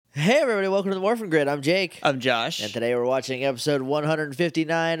Hey everybody, welcome to the Morphin Grid. I'm Jake. I'm Josh. And today we're watching episode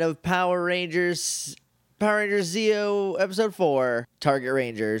 159 of Power Rangers Zeo, episode 4, Target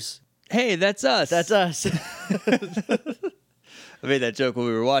Rangers. Hey, that's us. That's us. I made that joke when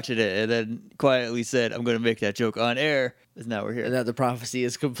we were watching it and then quietly said, I'm going to make that joke on air. And now we're here. And now the prophecy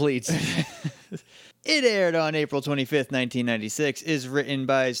is complete. It aired on April 25th, 1996, is written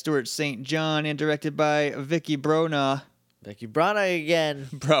by Stuart St. John and directed by Vicky Brona. Becky Brana again.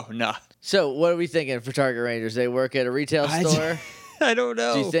 Brona. So, what are we thinking for Target Rangers? They work at a retail store? I don't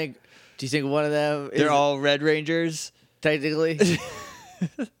know. Do you think one of them is... They're all Red Rangers? Technically?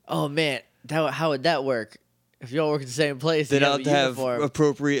 Oh, man. How would that work? If you all work at the same place, They'd have have a to have uniform.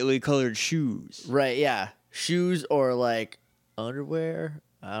 appropriately colored shoes. Right, yeah. Shoes or, like, underwear?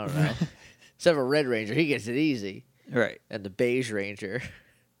 I don't know. Except for Red Ranger. He gets it easy. Right. And the Beige Ranger.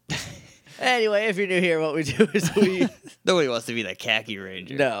 Anyway, if you're new here, what we do is we... Nobody wants to be the khaki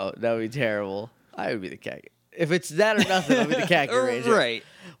ranger. No, that would be terrible. I would be the khaki. If it's that or nothing, I'll be the khaki ranger. Right.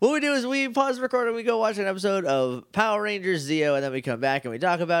 What we do is we pause the recording, we go watch an episode of Power Rangers Zeo, and then we come back and we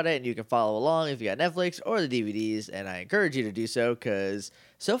talk about it, and you can follow along if you got Netflix or the DVDs, and I encourage you to do so, because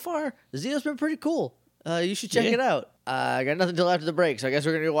so far, Zeo's been pretty cool. You should check it out. I got nothing until after the break, so I guess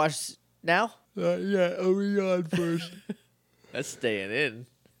we're going to go watch now? Yeah, are we on first? That's staying in.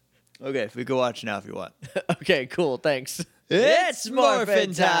 Okay, we can watch now if you want. Okay, cool, thanks. It's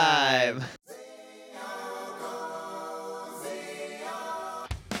Morphin' Time!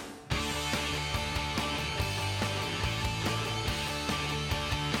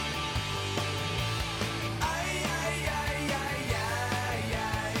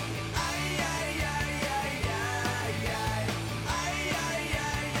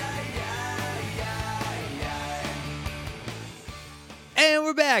 And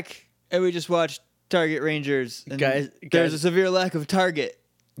we're back! And we just watched Target Rangers. And Guys- there's a severe lack of Target,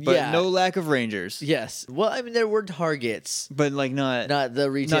 but Yeah. no lack of Rangers. Yes. Well, I mean, there were Targets, But like not not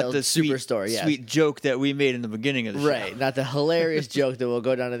the retail the superstore, sweet, yes. sweet joke that we made in the beginning of the Right, show. not the hilarious joke that will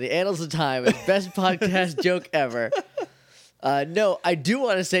go down in the annals of time as best podcast joke ever. No, I do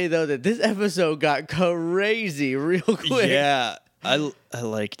want to say, though, that this episode got crazy real quick. Yeah, I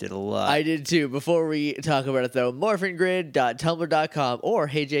liked it a lot. I did too. Before we talk about it, though, morphingrid.tumblr.com or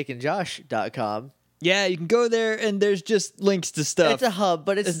heyjakeandjosh.com. Yeah, you can go there and there's just links to stuff. It's a hub,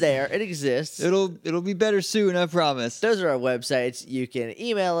 but it's there. It exists. It'll be better soon, I promise. Those are our websites. You can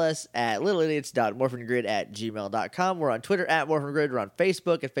email us at littleidiots.morphingrid@gmail.com. We're on Twitter at morphingrid. We're on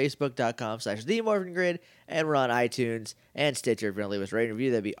Facebook at facebook.com/themorphingrid. And we're on iTunes and Stitcher. If you want to leave us a rating review,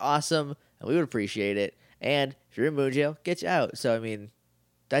 that'd be awesome. And we would appreciate it. And if you're in moon jail, get you out. So, I mean,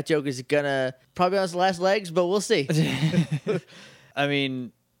 that joke is going to probably on its last legs, but we'll see. I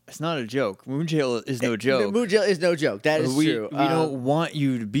mean, it's not a joke. Moon jail is no joke. Moon jail is no joke. That is we true. We don't want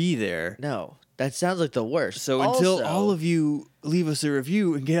you to be there. No, that sounds like the worst. So until Also- all of you leave us a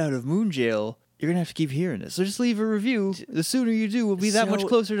review and get out of moon jail, you're going to have to keep hearing this. So just leave a review. The sooner you do, we'll be that much So-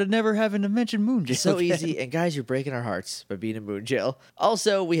 closer to never having to mention moon jail. So again. easy. And guys, you're breaking our hearts by being in moon jail.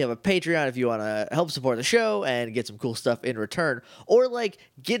 Also, we have a Patreon if you want to help support the show and get some cool stuff in return. Or, like,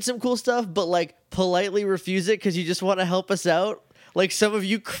 get some cool stuff, but, like, politely refuse it because you just want to help us out. Like some of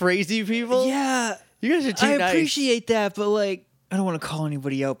you crazy people. Yeah. You guys are too I nice. appreciate that, but like, I don't want to call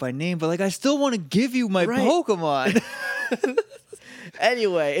anybody out by name, but like, I still want to give you my Right. Pokemon.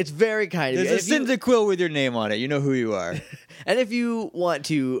 Anyway, it's very kind of you. There's a Cyndaquil with your name on it. You know who you are. And if you want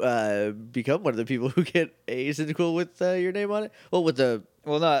to become one of the people who get a Cyndaquil with your name on it, well, with the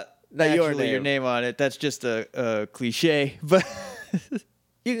Well, not your actually your name. name on it. That's just a cliche. But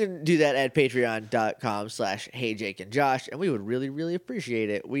you can do that at patreon.com/heyjakeandjosh, and we would really, really appreciate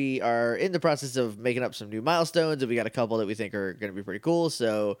it. We are in the process of making up some new milestones, and we got a couple that we think are going to be pretty cool,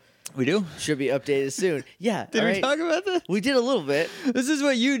 so we do. should be updated soon. Yeah. Did all we right. talk about this? We did a little bit. This is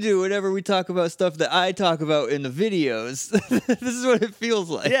what you do whenever we talk about stuff that I talk about in the videos. This is what it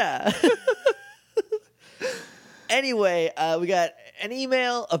feels like. Yeah. Anyway, we got an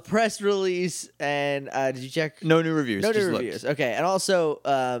email, a press release, and did you check? No new reviews. No just new looked. reviews. Okay, and also,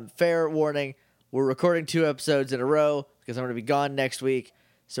 fair warning, we're recording 2 episodes in a row because I'm going to be gone next week.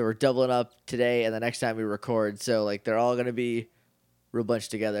 So we're doubling up today and the next time we record. So, like, they're all going to be real bunched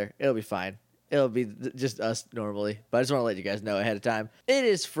together. It'll be fine. It'll be just us normally. But I just want to let you guys know ahead of time. It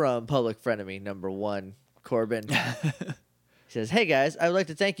is from Public Frenemy number 1, Corbin. He says, "Hey guys, I would like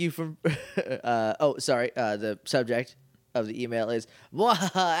to thank you for." The subject of the email is,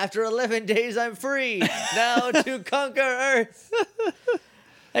 "Mwahaha, after 11 days, I'm free now to conquer Earth."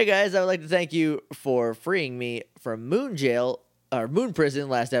 Hey guys, I would like to thank you for freeing me from moon jail or moon prison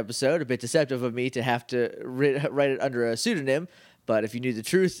last episode. A bit deceptive of me to have to write it under a pseudonym, But if you knew the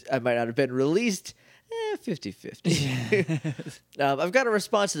truth, I might not have been released. 50-50. I've got a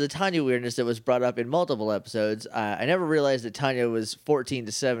response to the Tanya weirdness that was brought up in multiple episodes. I never realized that Tanya was 14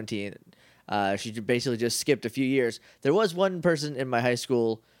 to 17. She basically just skipped a few years. There was one person in my high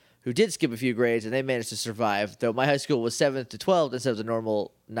school who did skip a few grades, and they managed to survive, though my high school was 7th to 12th instead of the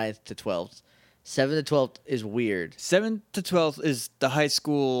normal 9th to 12th. 7th to 12th is weird. 7th to 12th is the high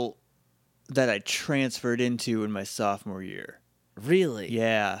school that I transferred into in my sophomore year. Really?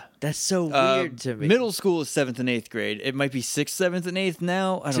 Yeah. That's so weird to me. Middle school is 7th and 8th grade. It might be 6th, 7th, and 8th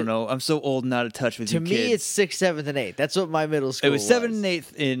now. I don't know. I'm so old and out of touch with To you me, kids. it's 6th, 7th, and 8th. That's what my middle school It was 7th and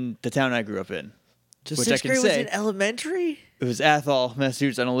 8th in the town I grew up in. So which I 6th can grade was say. in elementary? It was Athol,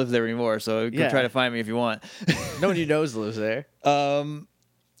 Massachusetts. I don't live there anymore, so you can try to find me if you want. No one you knows lives there. And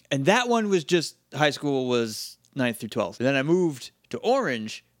that one was just, high school was 9th through 12th. And then I moved to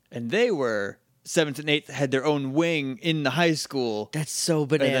Orange, and they were 7th and 8th, had their own wing in the high school. That's so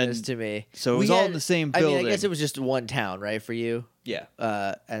bananas to me. So it was all in the same building. I guess it was just one town, right, for you? Yeah.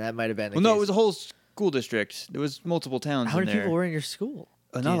 And that might have been the Well, no, case. it was a whole school district. There was multiple towns How in many there. people were in your school?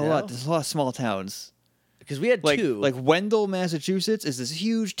 Not a lot. There's a lot of small towns. Because we had two. Like Wendell, Massachusetts is this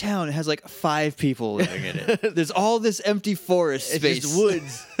huge town. It has like 5 people living in it. There's all this empty forest it's space. just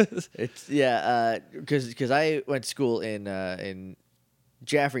woods. Because I went to school in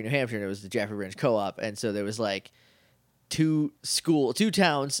Jaffrey, New Hampshire, and it was the Jaffrey Branch Co-op, and so there was like two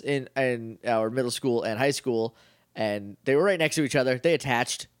towns in our middle school and high school, and they were right next to each other. They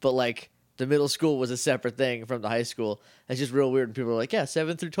attached, but like the middle school was a separate thing from the high school. It's just real weird. And people were like, "Yeah,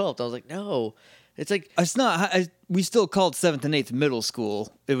 7th through 12th." I was like, "No." It's like It's not. We still called 7th and 8th middle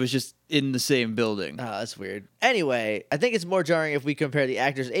school. It was just in the same building. oh, that's weird. Anyway, I think it's more jarring if we compare the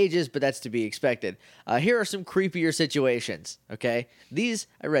actors' ages, but that's to be expected. Here are some creepier situations, okay?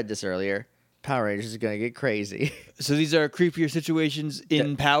 I read this earlier. Power Rangers is going to get crazy. So these are creepier situations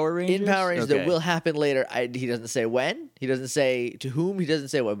in Power Rangers? In Power Rangers that Okay. will happen later. He doesn't say when. He doesn't say to whom. He doesn't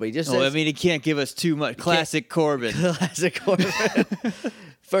say what, but he just Oh, I says... mean, he can't give us too much. Classic Corbin. Classic Corbin.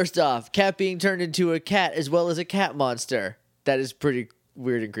 First off, cat being turned into a cat as well as a cat monster. That is pretty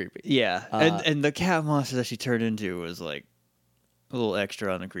weird and creepy. Yeah. And the cat monster that she turned into was like a little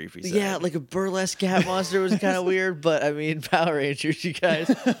extra on the creepy side. Yeah, like a burlesque cat monster was kind of weird, but I mean, Power Rangers, you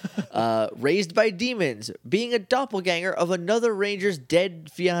guys. Raised by demons, being a doppelganger of another Ranger's dead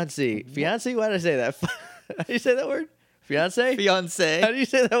fiancé. Fiancé? Why did I say that? How do you say that word? Fiancé? Fiance. How do you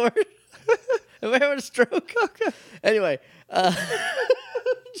say that word? Am I having a stroke? Okay. Anyway,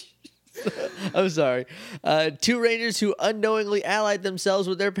 I'm sorry. 2 Rangers who unknowingly allied themselves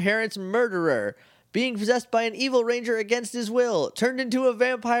with their parents' murderer. Being possessed by an evil ranger against his will. Turned into a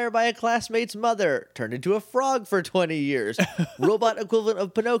vampire by a classmate's mother. Turned into a frog for 20 years. Robot equivalent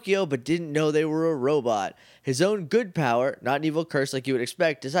of Pinocchio, but didn't know they were a robot. His own good power, not an evil curse like you would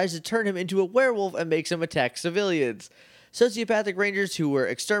expect, decides to turn him into a werewolf and makes him attack civilians. Sociopathic rangers who were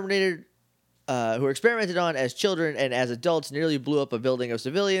experimented on as children and as adults nearly blew up a building of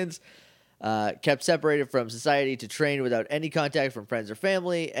civilians. Kept separated from society to train without any contact from friends or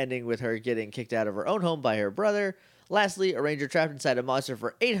family, ending with her getting kicked out of her own home by her brother. Lastly, a ranger trapped inside a monster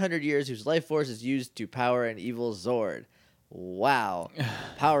for 800 years whose life force is used to power an evil Zord. Wow.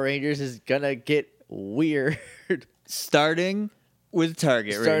 Power Rangers is gonna get weird. Starting with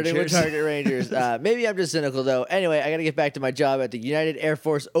Target Rangers. Maybe I'm just cynical, though. Anyway, I gotta get back to my job at the United Air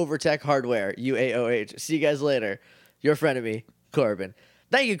Force Overtech Hardware, UAOH. See you guys later. Your friend of me, Corbin.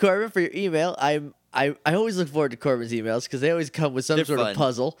 Thank you, Corbin, for your email. I always look forward to Corbin's emails because they always come with some They're sort fun. of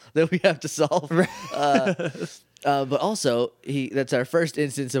puzzle that we have to solve. But also, that's our first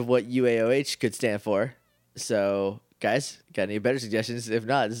instance of what UAOH could stand for. So, guys, got any better suggestions? If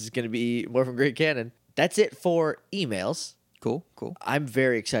not, this is going to be more from Great Canon. That's it for emails. Cool. I'm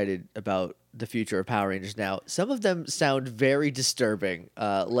very excited about the future of Power Rangers now. Some of them sound very disturbing,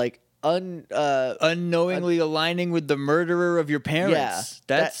 Unknowingly aligning with the murderer of your parents.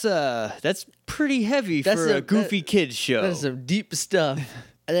 Yeah, That's pretty heavy for a goofy kids show. That's some deep stuff.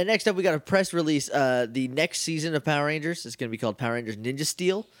 And then next up, we got a press release. The next season of Power Rangers is going to be called Power Rangers Ninja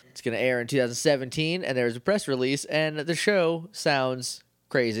Steel. It's going to air in 2017, and there's a press release, and the show sounds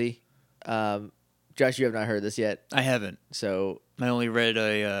crazy. Josh, you have not heard this yet. I haven't. So I only read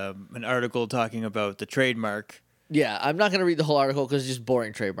an article talking about the trademark. yeah, I'm not going to read the whole article because it's just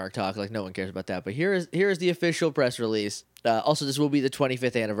boring trademark talk. Like, no one cares about that. But here is the official press release. Also, this will be the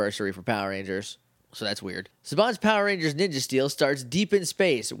 25th anniversary for Power Rangers. So that's weird. Saban's Power Rangers Ninja Steel starts deep in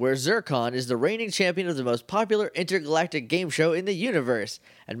space, where Zircon is the reigning champion of the most popular intergalactic game show in the universe,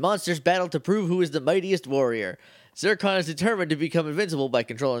 and monsters battle to prove who is the mightiest warrior. Zircon is determined to become invincible by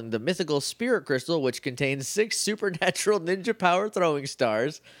controlling the mythical Spirit Crystal, which contains 6 supernatural ninja power throwing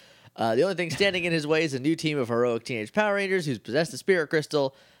stars. The only thing standing in his way is a new team of heroic teenage Power Rangers who's possessed the Spirit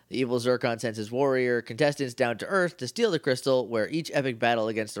Crystal. The evil Zircon sends his warrior contestants down to Earth to steal the crystal, where each epic battle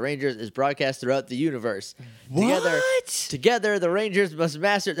against the Rangers is broadcast throughout the universe. What? Together, the Rangers must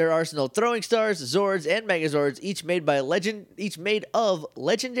master their arsenal of throwing stars, Zords, and Megazords, each made of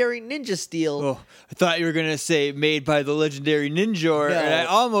legendary ninja steel. Oh, I thought you were gonna say made by the legendary Ninjor, No. and I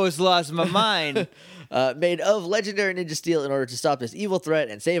almost lost my mind. Made of legendary ninja steel in order to stop this evil threat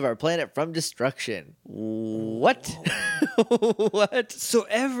and save our planet from destruction. What? What? So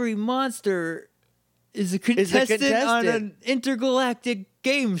every monster is a contestant on an intergalactic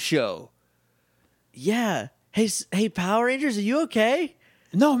game show. Yeah. Hey, Power Rangers, are you okay?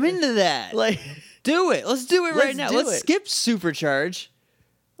 No, I'm into that. Like, do it. Let's do it right Let's now. do Let's it. skip Supercharge.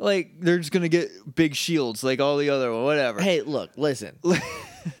 Like, they're just going to get big shields like all the other one, whatever. hey, look, listen.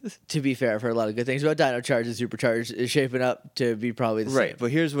 To be fair, I've heard a lot of good things about Dino Charge, and Supercharge is shaping up to be probably the Right, same. but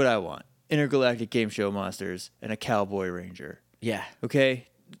here's what I want. Intergalactic game show monsters and a cowboy ranger. Yeah. Okay?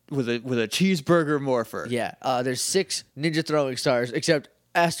 With a cheeseburger morpher. Yeah. There's 6 ninja throwing stars, except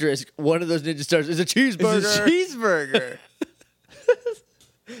asterisk, one of those ninja stars is a cheeseburger. It's a cheeseburger.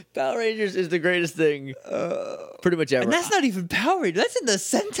 Power Rangers is the greatest thing pretty much ever. And that's not even Power Rangers. That's in the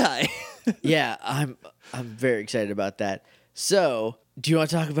Sentai. Yeah, I'm very excited about that. So, do you want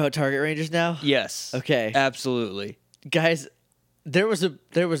to talk about Target Rangers now? Yes. Okay. Absolutely. Guys, there was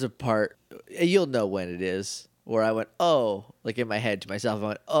a part, you'll know when it is, where I went, oh, like in my head to myself, I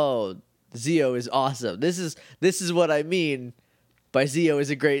went, oh, Zeo is awesome. This is what I mean by Zeo is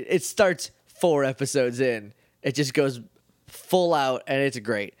a great. It starts 4 episodes in. It just goes full out, and it's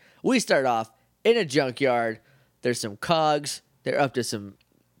great. We start off in a junkyard. There's some cogs. They're up to some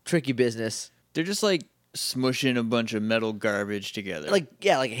tricky business. They're just like smushing a bunch of metal garbage together. Like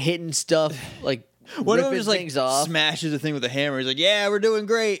hitting stuff, like one of them ripping just like things off. smashes the thing with a hammer. He's like, "Yeah, we're doing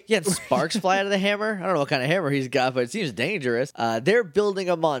great." Yeah, and sparks fly out of the hammer. I don't know what kind of hammer he's got, but it seems dangerous. They're building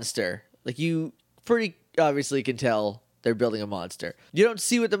a monster. Like, you pretty obviously can tell they're building a monster. You don't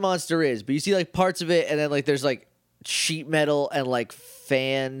see what the monster is, but you see like parts of it, and then like there's like sheet metal and like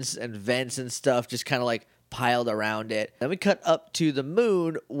fans and vents and stuff just kind of like piled around it. Then we cut up to the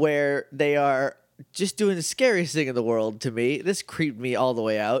moon, where they are just doing the scariest thing in the world to me. This creeped me all the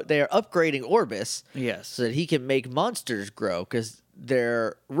way out. They are upgrading Orbis. Yes. So that he can make monsters grow, because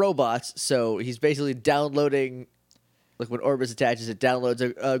they're robots. So he's basically downloading, like when Orbis attaches, it downloads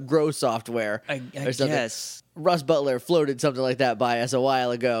a grow software. I or something. guess. Russ Butler floated something like that by us a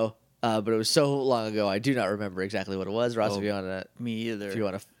while ago, but it was so long ago I do not remember exactly what it was. Ross, if you want to, Me either. if you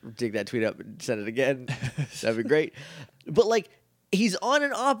want to dig that tweet up and send it again, that'd be great. But like, he's on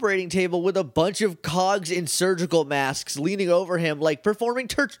an operating table with a bunch of cogs in surgical masks leaning over him, like performing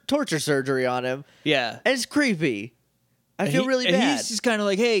torture surgery on him. Yeah. And it's creepy. I feel really bad. And he's just kind of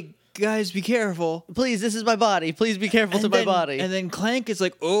like, "Hey, guys, be careful." Please, this is my body. Please be careful to my body. And then Clank is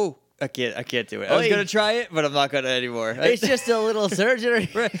like, "Oh, I can't do it. I was Oi. gonna try it, but I'm not gonna anymore." It's just a little surgery.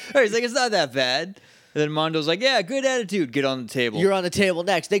 Right. He's like, "It's not that bad." And then Mondo's like, "Yeah, good attitude. Get on the table." You're on the table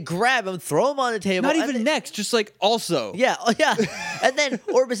next. They grab him, throw him on the table. not and even they- next, just like also. Yeah, oh, yeah. And then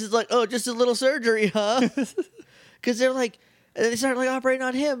Orbis is like, "Oh, just a little surgery, huh?" Because they're like, and they start like operating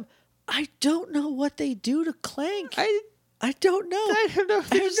on him. I don't know what they do to Clank. I don't know. I don't know.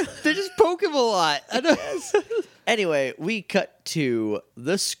 They just poke him a lot. I don't. Anyway, we cut to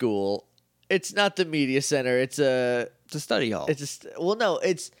the school. It's not the media center. It's a study hall. no.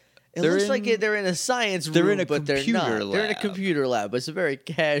 It They're looks like in- they're in a science room, they're in a but they're computer not. They're in a lab. computer lab, but it's a very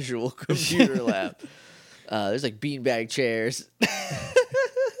casual computer lab. There's like beanbag chairs.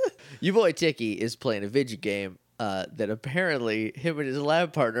 Your boy Tiki is playing a video game that apparently him and his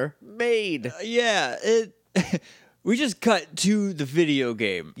lab partner made. Yeah. We just cut to the video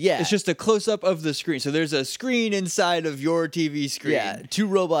game. Yeah. It's just a close up of the screen. So there's a screen inside of your TV screen. Yeah, two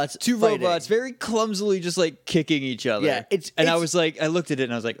robots Robots fighting. very clumsily just like kicking each other. Yeah, I was like, I looked at it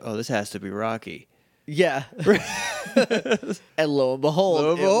and I was like, oh, this has to be Rocky. Yeah. And lo and behold, Lo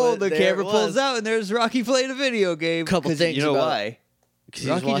and behold, the there camera it pulls was. out and there's Rocky playing a video game. Couple 'Cause things you know about- why? 'Cause he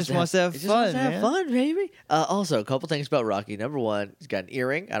Rocky just wants to have he just fun, wants to have man. fun, baby. Also, a couple things about Rocky. Number one, he's got an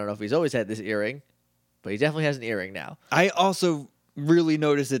earring. I don't know if he's always had this earring, but he definitely has an earring now. I also really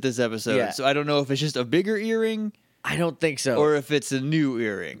noticed it this episode. Yeah. So I don't know if it's just a bigger earring I don't think so. or if it's a new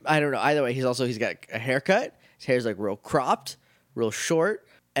earring. I don't know. Either way, he's got a haircut. His hair's like real cropped, real short,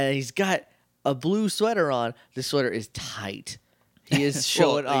 and he's got a blue sweater on. The sweater is tight. He is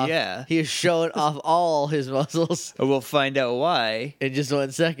showing Well, off. yeah. He is showing off all his muscles We'll find out why. in just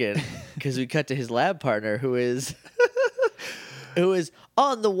 1 second. because we cut to his lab partner, who is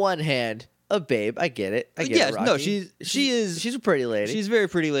on the one hand a babe. I get it. I get it, Rocky. No, she's a pretty lady. She's a very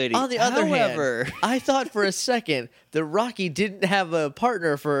pretty lady. On the other hand, I thought for a second that Rocky didn't have a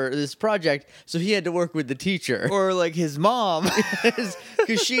partner for this project, so he had to work with the teacher. Or like his mom. Because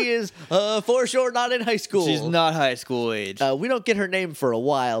she is, for sure, not in high school. She's not high school age. We don't get her name for a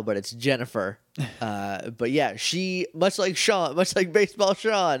while, but it's Jennifer. But yeah, she, much like Baseball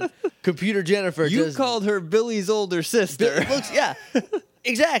Sean, Computer Jennifer. You called her Billy's older sister. Yeah.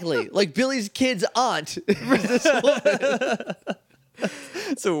 Exactly, like Billy's kid's aunt. This woman.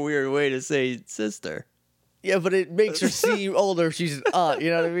 It's a weird way to say sister. Yeah, but it makes her seem older if she's an aunt. You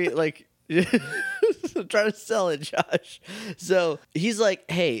know what I mean? Like, I'm trying to sell it, Josh. So he's like,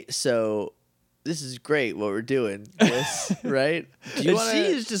 "Hey, so this is great what we're doing, this right?" She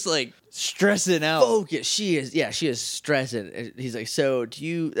is just like stressing out. Focus. She is stressing. And he's like, "So do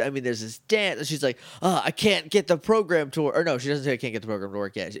you? I mean, there's this dance." And she's like, I can't get the program to work." Or no, she doesn't say I can't get the program to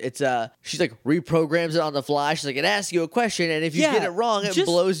work yet. It's she's like reprograms it on the fly. She's like, it asks you a question, and if you get it wrong, it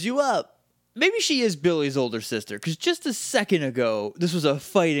blows you up. Maybe she is Billy's older sister, because just a second ago, this was a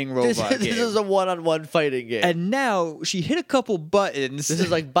fighting robot game. This is a one-on-one fighting game. And now she hit a couple buttons. This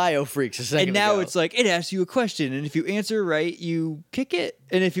is like BioFreaks a second And now ago. it's like, it asks you a question, and if you answer right, you kick it.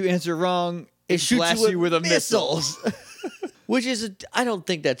 And if you answer wrong, it shoots blasts you with a missile. Which is, I don't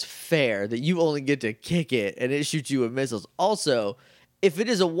think that's fair that you only get to kick it and it shoots you with missiles. Also, if it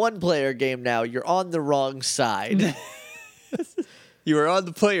is a one-player game now, you're on the wrong side. You were on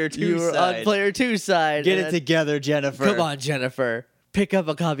the player 2 side. You were on player 2 side. Get it together, Jennifer. Come on, Jennifer. Pick up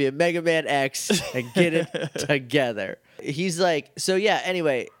a copy of Mega Man X and get it together. He's like, so yeah,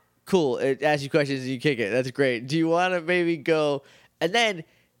 anyway, cool. It asks you questions and you kick it. That's great. Do you want to maybe go? And then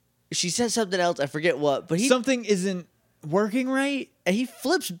she says something else. I forget what, but something isn't working right. And he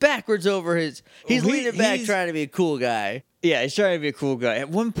flips backwards over his. He's leaning back trying to be a cool guy. Yeah, he's trying to be a cool guy. At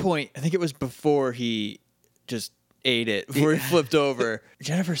one point, I think it was before he just ate it, before he flipped over.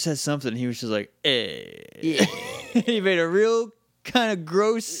 Jennifer says something. And he was just like, "Hey." Yeah. He made a real kind of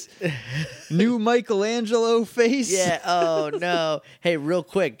gross new Michelangelo face. Yeah. Oh no. Hey, real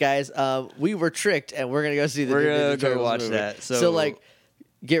quick, guys. We were tricked, and we're gonna go see the. We're gonna go watch movie. that. So like,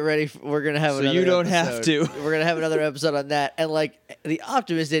 get ready. We're gonna have. So another you don't episode. have to. We're gonna have another episode on that, and like the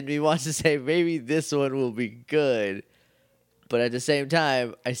optimist in me wants to say maybe this one will be good, but at the same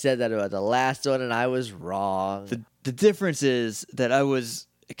time, I said that about the last one, and I was wrong. The difference is that I was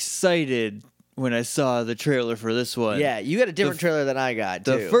excited when I saw the trailer for this one. Yeah, you got a different trailer than I got,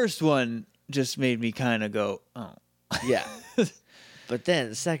 too. The first one just made me kind of go, oh. Yeah. But then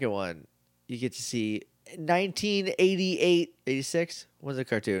the second one, you get to see 1988, 86? When's the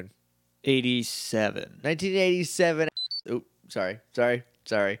cartoon? 87. 1987. Oh, sorry.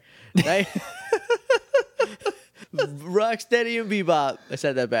 Rocksteady and Bebop. I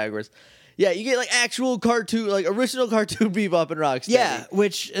said that backwards. Yeah, you get like actual cartoon, like original cartoon Bebop and Rocksteady. Yeah,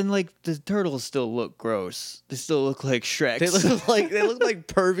 and like the turtles still look gross. They still look like Shreks. They look like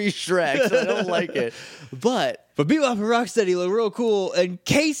pervy Shreks. I don't like it. But Bebop and Rocksteady look real cool, and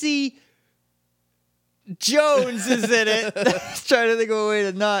Casey Jones is in it. I was trying to think of a way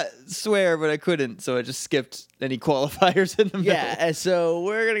to not swear, but I couldn't, so I just skipped any qualifiers in the middle. Yeah, and so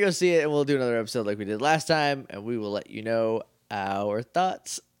we're gonna go see it, and we'll do another episode like we did last time, and we will let you know our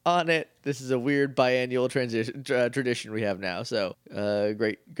thoughts on it. This is a weird biannual tradition we have now. So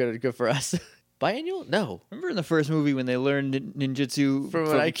great, good for us. Biannual? No. Remember in the first movie when they learned ninjutsu from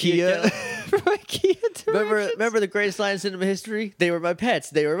IKEA? From IKEA. Remember the greatest line in cinema history? They were my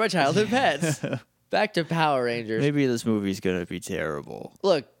pets. They were my childhood pets. Back to Power Rangers. Maybe this movie's gonna be terrible.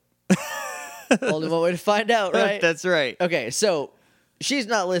 Look, only one way to find out, right? That's right. Okay, so she's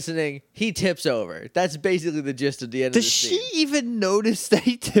not listening. He tips over. That's basically the gist of the end of the scene. Does she even notice that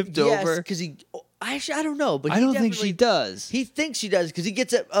he tipped over? Yes, because he... Actually, I don't know, but I don't think she does. He thinks she does because he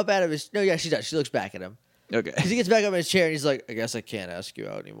gets up out of his... No, yeah, she does. She looks back at him. Okay. Because he gets back up in his chair and he's like, I guess I can't ask you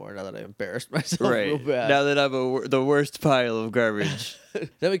out anymore now that I embarrassed myself real bad. Now that I'm the worst pile of garbage.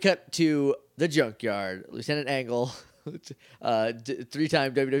 Then we cut to the junkyard. Lieutenant Angle...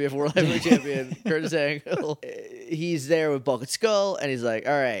 three-time WWF World Heavyweight Champion Curtis Angle. He's there with Bulk and Skull, and he's like,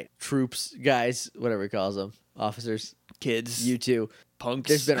 all right, troops, guys, whatever he calls them, officers, kids, you two, punks.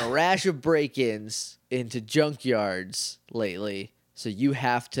 There's been a rash of break-ins into junkyards lately, so you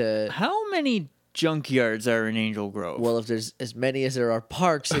have to... How many junkyards are in Angel Grove? Well, if there's as many as there are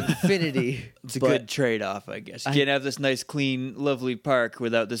parks in Infinity... It's a good trade-off, I guess. You can't have this nice, clean, lovely park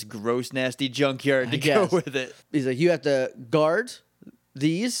without this gross, nasty junkyard to go with it. He's like, you have to guard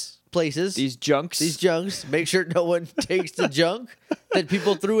these places. These junks. Make sure no one takes the junk. that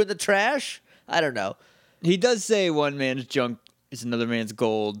people threw in the trash. I don't know. He does say one man's junk is another man's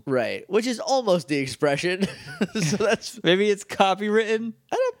gold. Right, which is almost the expression. So that's maybe it's copywritten.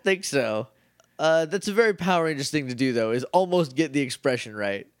 I don't think so. That's a very Power Rangers thing to do, though, is almost get the expression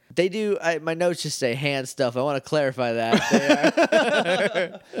right. They do. My notes just say hand stuff. I want to clarify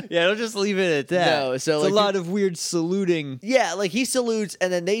that. Yeah, don't just leave it at that. No, so it's like a lot of weird saluting. Yeah, like he salutes,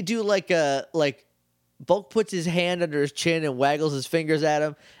 and then they do like Bulk puts his hand under his chin and waggles his fingers at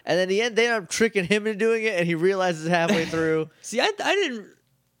him, and then they end up tricking him into doing it, and he realizes halfway through. See, I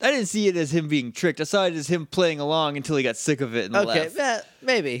didn't see it as him being tricked. I saw it as him playing along until he got sick of it and left. Okay,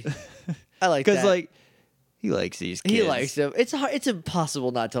 maybe. I like that. Because like he likes these kids. He likes them. It's hard, it's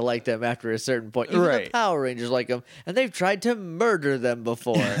impossible not to like them after a certain point. Even the Power Rangers like them, and they've tried to murder them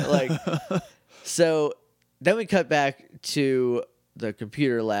before. Like, so then we cut back to the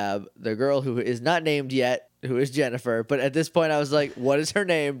computer lab. The girl who is not named yet, who is Jennifer, but at this point I was like, what is her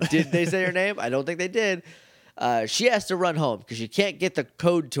name? Did they say her name? I don't think they did. She has to run home because she can't get the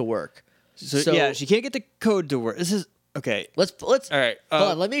code to work. So yeah, she can't get the code to work. This is okay. Let's all right.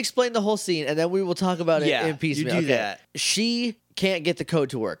 Hold on. Let me explain the whole scene, and then we will talk about it in piecemeal. You do that. She can't get the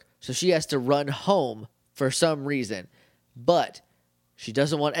code to work, so she has to run home for some reason, but she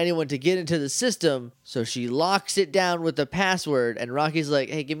doesn't want anyone to get into the system, so she locks it down with the password. And Rocky's like,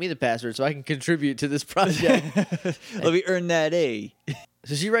 "Hey, give me the password so I can contribute to this project. Let me earn that A."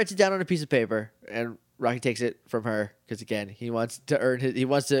 So she writes it down on a piece of paper, and Rocky takes it from her because again, he wants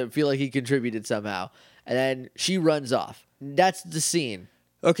to feel like he contributed somehow. And then she runs off. That's the scene.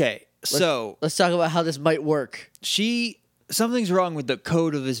 Okay, so let's talk about how this might work. Something's wrong with the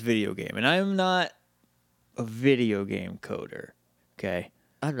code of this video game, and I am not a video game coder. Okay,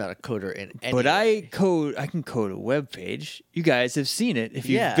 I'm not a coder in any but way. I can code a web page. You guys have seen it if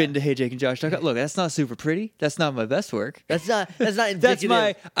you've been to HeyJakeandJosh.com. Look, that's not super pretty. That's not my best work. That's not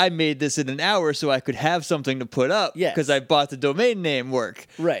indicative. I made this in an hour so I could have something to put up. Yes. Because I bought the domain name work.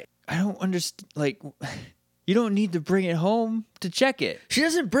 Right. I don't understand. Like, you don't need to bring it home to check it. She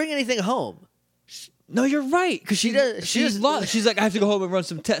doesn't bring anything home. No, you're right. Because she does. She's lost. She's like, I have to go home and run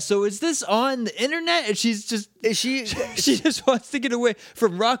some tests. So is this on the internet? And she's just. She just wants to get away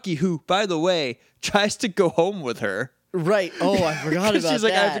from Rocky, who, by the way, tries to go home with her. Right. Oh, I forgot about that. She's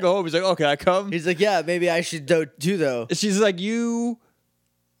like, I have to go home. He's like, oh, can I come? He's like, yeah, maybe I should do though. She's like, you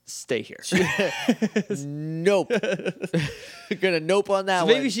stay here. Nope. Gonna nope on that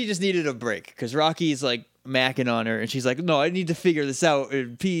one. Maybe she just needed a break because Rocky's like macking on her, and she's like, no, I need to figure this out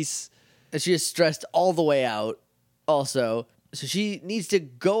in peace. And she is stressed all the way out also. So she needs to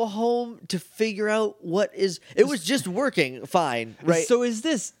go home to figure out what is... It was just working fine, right? So is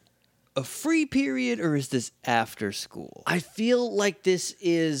this a free period or is this after school? I feel like this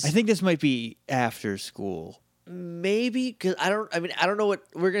is... I think this might be after school. Maybe, because I don't know what...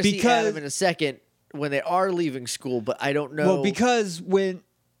 We're going to see Adam in a second when they are leaving school, but I don't know... Well, because when...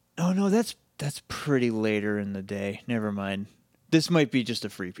 Oh, no, that's pretty later in the day. Never mind. This might be just a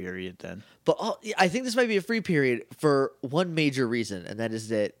free period then. But I think this might be a free period for one major reason, and that is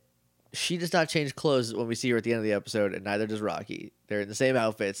that she does not change clothes when we see her at the end of the episode, and neither does Rocky. They're in the same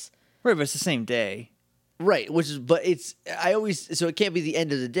outfits. Right, but it's the same day. Right, so it can't be the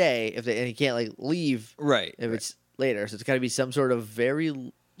end of the day and he can't like leave. Right. If it's later, so it's got to be some sort of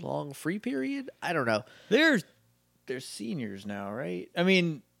very long free period. I don't know. They're seniors now, right? I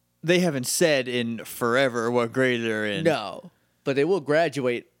mean, they haven't said in forever what grade they're in. No. But they will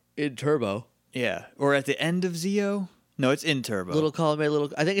graduate in Turbo. Yeah. Or at the end of Zeo? No, it's in Turbo. Little column A,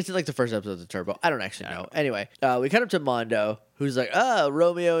 I think it's in like the first episode of Turbo. I don't actually know. Anyway, we cut up to Mondo, who's like,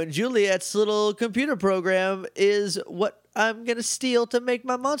 Romeo and Juliet's little computer program is what I'm going to steal to make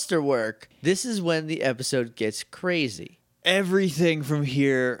my monster work. This is when the episode gets crazy. Everything from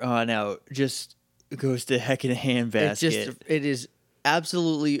here on out just goes to heck in a handbasket. It is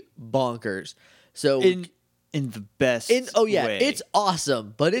absolutely bonkers. So... In the best way. It's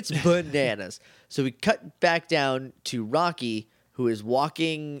awesome, but it's bananas. So we cut back down to Rocky, who is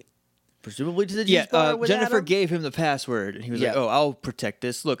walking, presumably to the juice bar with Jennifer Adam. gave him the password, and he was like, oh, I'll protect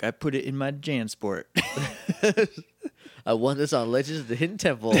this. Look, I put it in my JanSport. I won this on Legends of the Hidden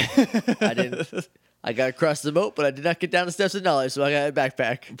Temple. I got across the moat, but I did not get down the steps of knowledge, so I got a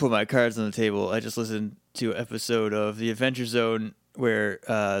backpack. Put my cards on the table. I just listened to an episode of The Adventure Zone where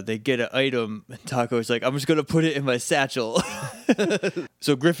they get an item and Taco's like, I'm just going to put it in my satchel.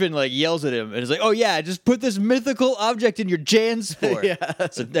 So Griffin like yells at him and is like, oh yeah, just put this mythical object in your JanSport. Yeah.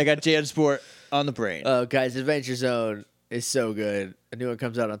 So I got JanSport on the brain. Oh, guys, Adventure Zone is so good. A new one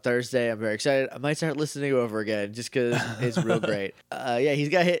comes out on Thursday. I'm very excited. I might start listening over again just because it's real great. He's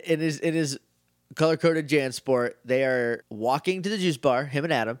got hit in his color-coded JanSport. They are walking to the juice bar, him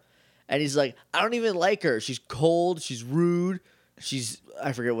and Adam, and he's like, I don't even like her. She's cold. She's rude.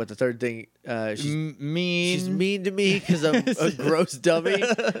 I forget what the third thing. She's mean. She's mean to me because I'm a gross dummy.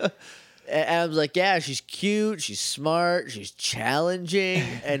 And Adam's like, yeah, she's cute. She's smart. She's challenging.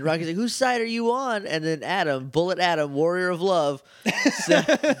 And Rocky's like, whose side are you on? And then Adam, Bullet Adam, Warrior of Love,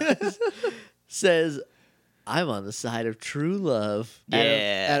 says, I'm on the side of true love.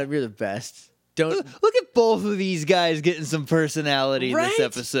 Yeah. Adam, you're the best. Don't Look at both of these guys getting some personality Right? in this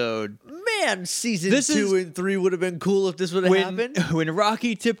episode. Man, season 2 and 3 would have been cool if this would have happened. When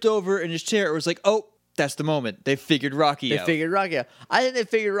Rocky tipped over in his chair, it was like, oh, that's the moment. They figured Rocky out. They figured Rocky out. I think they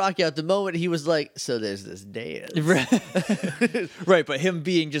figured Rocky out the moment he was like, so there's this dance. Right, but him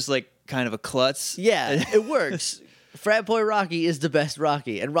being just like kind of a klutz. Yeah, it works. Frat boy Rocky is the best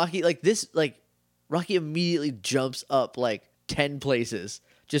Rocky. And Rocky, Rocky immediately jumps up like 10 places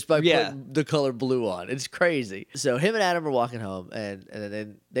just by putting the color blue on. It's crazy. So him and Adam are walking home, and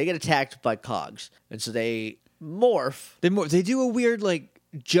then they get attacked by cogs. And so they morph. They do a weird like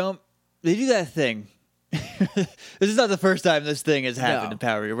jump. They do that thing. This is not the first time this thing has happened in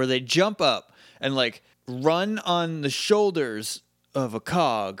Power Rangers, where they jump up and like run on the shoulders of a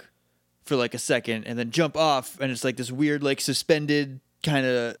cog for like a second, and then jump off, and it's like this weird like suspended kind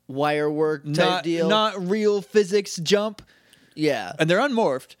of Wire work type deal. Not real physics jump. Yeah. And they're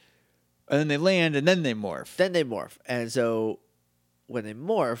unmorphed, and then they land, and then they morph. And so when they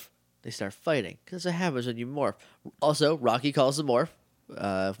morph, they start fighting. Because that's what happens when you morph. Also, Rocky calls the morph.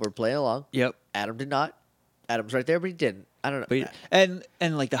 If we're playing along. Yep. Adam did not. Adam's right there, but he didn't. I don't know. But,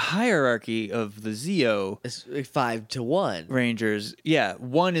 and like the hierarchy of the Zeo it's 5 to 1. Rangers,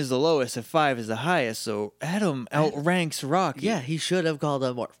 1 is the lowest and 5 is the highest. So Adam outranks Rocky. Yeah, he should have called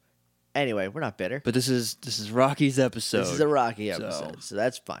a morph. Anyway, we're not bitter. But this is Rocky's episode. This is a Rocky episode, so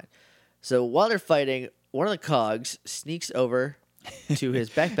that's fine. So while they're fighting, one of the cogs sneaks over to his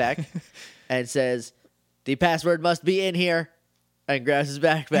backpack and says, "The password must be in here," and grabs his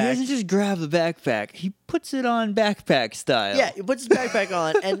backpack. He doesn't just grab the backpack. He puts it on backpack style. Yeah, he puts his backpack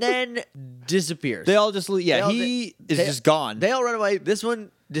on and then disappears. They all just leave. Yeah, he is just gone. They all run away. This one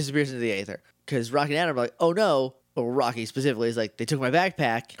disappears into the aether because Rocky and Adam are like, "Oh no." Or Rocky specifically is like, they took my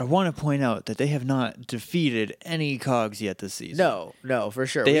backpack. I want to point out that they have not defeated any cogs yet this season. No, for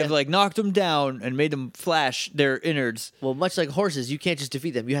sure. They have like knocked them down and made them flash their innards. Well, much like horses, you can't just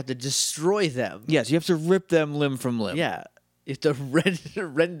defeat them. You have to destroy them. Yes, you have to rip them limb from limb. Yeah. You have to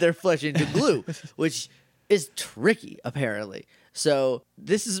rend their flesh into glue, which is tricky, apparently. So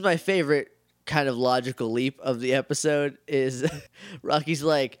this is my favorite kind of logical leap of the episode is Rocky's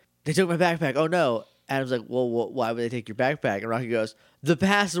like, they took my backpack. Oh, no. Adam's like, well, why would they take your backpack? And Rocky goes, the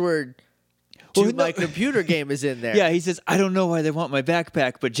password to my computer game is in there. Yeah, he says, I don't know why they want my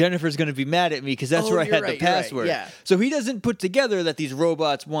backpack, but Jennifer's going to be mad at me because that's where I had the password. Right, yeah. So he doesn't put together that these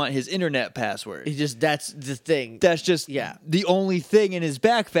robots want his internet password. That's the thing. That's just the only thing in his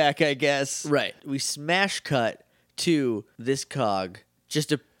backpack, I guess. Right. We smash cut to this cog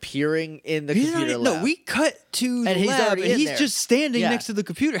just appearing in the computer lab. No, we cut to the lab, and he's just standing next to the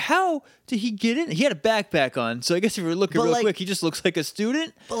computer. How did he get in? He had a backpack on, so I guess if you're looking real quick, he just looks like a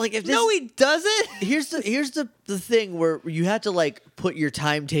student. But like, if he doesn't. Here's the thing where you have to like put your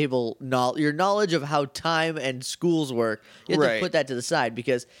timetable your knowledge of how time and schools work. You have to put that to the side,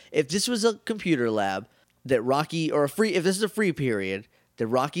 because if this was a computer lab that Rocky if this is a free period that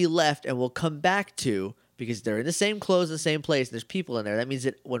Rocky left and will come back to, because they're in the same clothes in the same place, and there's people in there. That means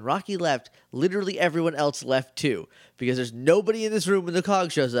that when Rocky left, literally everyone else left too, because there's nobody in this room when the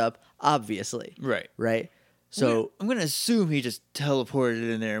cog shows up, obviously. Right? So I'm going to assume he just teleported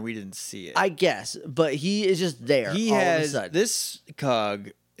in there and we didn't see it. I guess, but he is just there all of a sudden. This cog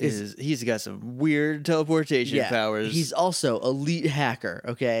he's got some weird teleportation powers. He's also elite hacker,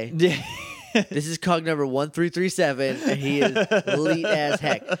 okay? This is cog number 1337, and he is elite as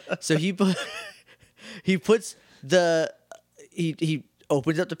heck. So he puts he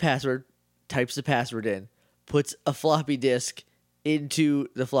opens up the password, types the password in, puts a floppy disk into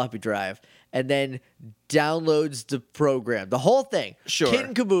the floppy drive, and then downloads the program. The whole thing. Sure. Kit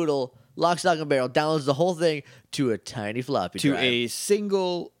and caboodle, lock, stock, and barrel, downloads the whole thing to a tiny floppy drive. To a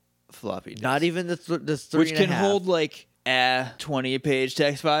single floppy disk. Not even the 3.5. Which can hold like a 20-page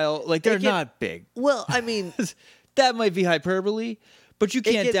text file. Like, they're not big. Well, I mean, that might be hyperbole. But you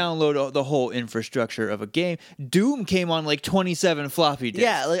can't download the whole infrastructure of a game. Doom came on like 27 floppy disks.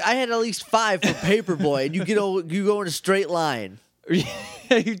 Yeah, like I had at least 5 for Paperboy, and you go in a straight line.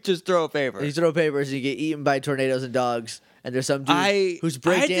 You just throw paper. You throw papers, and you get eaten by tornadoes and dogs. And there's some dude who's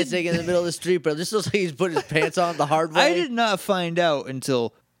breakdancing in the middle of the street, but it just looks like he's put his pants on the hard way. I did not find out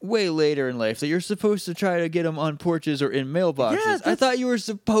until way later in life that you're supposed to try to get them on porches or in mailboxes. Yeah, I thought you were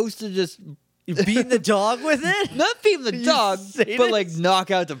supposed to just beating the dog with it? not beating the dog, sadist. but like knock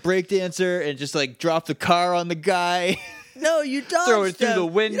out the breakdancer and just like drop the car on the guy. No, you dodge Throw it through them. the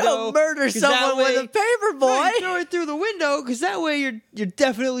window. You don't murder 'Cause someone that way- with a paper boy. No, you throw it through the window because that way you're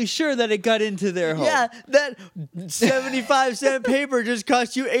definitely sure that it got into their home. Yeah, that 75-cent paper just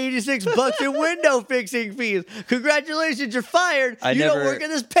cost you $86 in window fixing fees. Congratulations, you're fired. You don't work in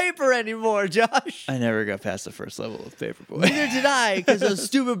this paper anymore, Josh. I never got past the first level of Paperboy. Neither did I, because those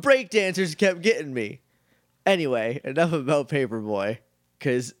stupid breakdancers kept getting me. Anyway, enough about Paperboy,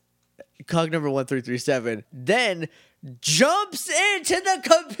 because cog number 1337 then jumps into the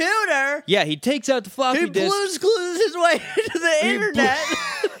computer. Yeah, he takes out the floppy He disk. Blue's Clues his way into the internet.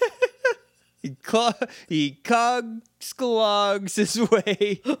 He cog-skalogs his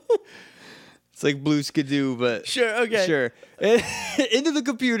way. It's like Blue Skidoo, but Sure, okay. sure. Into the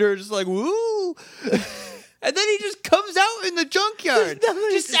computer, just like woo. And then he just comes out in the junkyard,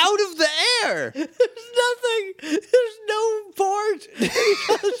 just out of the air. There's nothing. There's no port.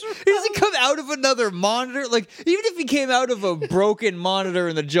 He doesn't come out of another monitor. Like, even if he came out of a broken monitor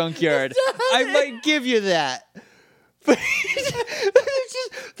in the junkyard, I might give you that. But it's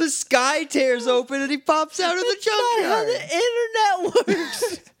just, the sky tears open and he pops out of the That's not how junkyard. the internet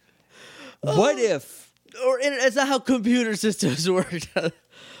works. What if? Or it's not how computer systems work.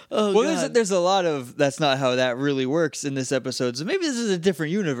 Oh, Well, God. there's a lot of that's not how that really works in this episode. So maybe this is a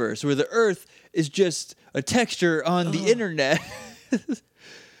different universe where the Earth is just a texture on the internet.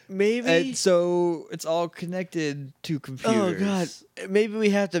 Maybe. And so it's all connected to computers. Oh, God. Maybe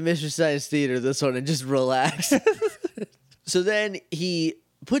we have to Mr. Science Theater this one and just relax. So then he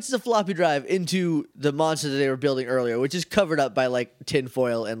puts the floppy drive into the monster that they were building earlier, which is covered up by like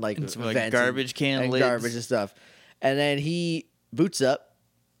tinfoil and like some, like, vents garbage can and lids. garbage and stuff. And then he boots up.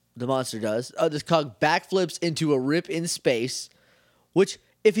 The monster does. Oh, this cog backflips into a rip in space, which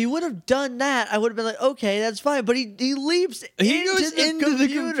if he would have done that, I would have been like, okay, that's fine. But he leaps goes into the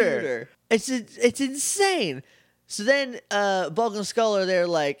computer. It's insane. So then Bulk and Skull are there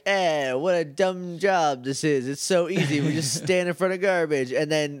like, what a dumb job this is. It's so easy. We just stand in front of garbage.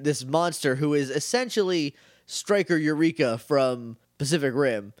 And then this monster who is essentially Striker Eureka from Pacific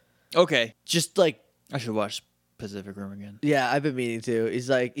Rim. Okay. Just like, I should watch Pacific Rim again. yeah, I've been meaning to. He's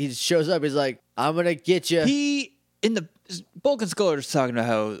like, he shows up. He's like, I'm going to get you. He, in the, Bulk and Skull are just talking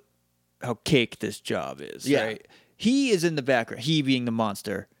about how cake this job is, Yeah. right? He is in the background, he being the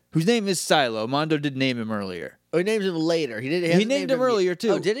monster, whose name is Silo. Mondo did name him earlier. Oh, he names him later. He He named him earlier,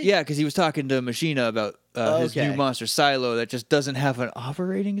 too. Oh, did he? Yeah, because he was talking to Machina about his Okay. new monster, Silo, that just doesn't have an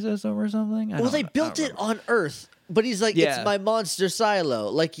operating system or something. Well, they built it on Earth, but he's like, Yeah. it's my monster silo.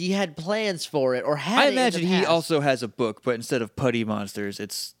 Like, he had plans for it, or had I it in the imagine he past. also has a book, but instead of putty monsters,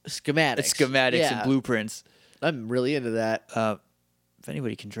 it's schematics. schematics Yeah. and blueprints. I'm really into that. If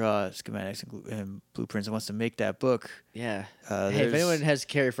anybody can draw schematics and blueprints and wants to make that book, Yeah. Hey, if there's- anyone has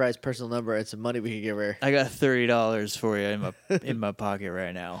Carrie Fry's personal number and some money we could give her. I got $30 for you in my pocket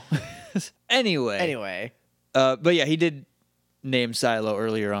right now. Anyway, but yeah, he did name Silo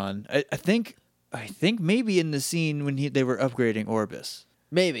earlier on. I think maybe in the scene when they were upgrading Orbis.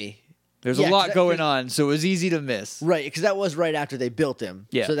 Maybe. There's Yeah, a 'cause lot that- going on, so it was easy to miss. Right, because that was right after they built him.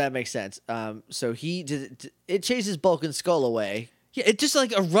 Yeah. So that makes sense. So it chases Bulk and Skull away. Yeah, it just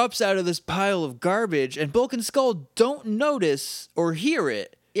like erupts out of this pile of garbage, and Bulk and Skull don't notice or hear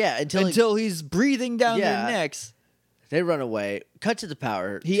it Yeah, until he's breathing down Yeah. their necks. they run away. Cut to the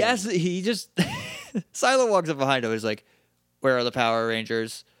power. He chain. asks. He just Silo walks up behind him. He's like, "Where are the Power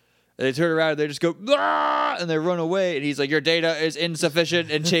Rangers?" And they turn around. They just go, "Ah!" And they run away. And he's like, "Your data is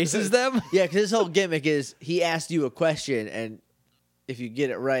insufficient," and chases them. Yeah, because his whole gimmick is he asked you a question, and if you get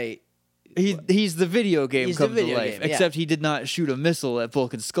it right, He's the video game He's the come to video life. game, yeah. Except he did not shoot a missile at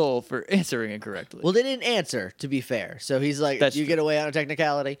Bulk and Skull for answering incorrectly. well, they didn't answer, to be fair. So he's like, That's you true. get away on a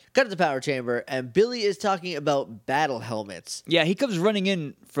technicality. Cut to the power chamber, and Billy is talking about battle helmets. Yeah, he comes running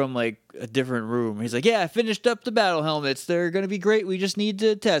in from like a different room. He's like, "Yeah, I finished up the battle helmets. They're gonna be great. We just need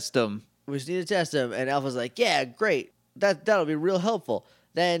to test them." We just need to test them. And Alpha's like, yeah, great. That'll be real helpful.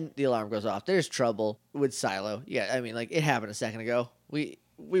 Then the alarm goes off. There's trouble with Silo. Yeah, I mean, like, it happened a second ago. We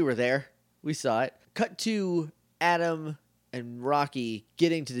were there. We saw it. Cut to Adam and Rocky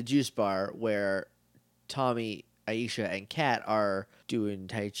getting to the juice bar where Tommy, Aisha, and Kat are doing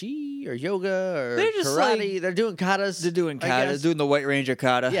Tai Chi or yoga or They're just karate. like- They're doing katas. They're doing I kata, guess. doing the White Ranger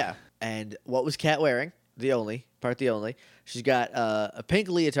kata. Yeah. And what was Kat wearing? The only. She's got a pink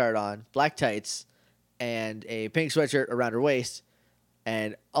leotard on, black tights, and a pink sweatshirt around her waist.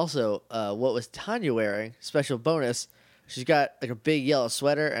 And also, what was Tanya wearing? Special bonus. She's got like a big yellow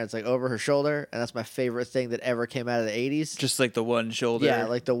sweater, and it's like over her shoulder, and that's my favorite thing that ever came out of the 80s. Just like the one shoulder. Yeah,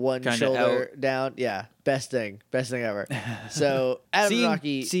 like the one shoulder down. Yeah, best thing ever. So Adam and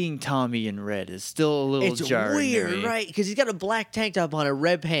Rocky seeing Tommy in red is still a little jarring. It's weird, right? Because he's got a black tank top on and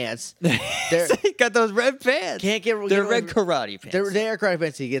red pants. He got those red pants. They're red karate pants. They are karate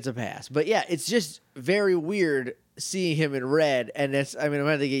pants. So he gets a pass, but yeah, it's just very weird seeing him in red, and I'm gonna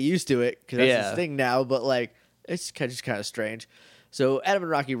have to get used to it because that's his thing now. But like, it's just kind of strange. So Adam and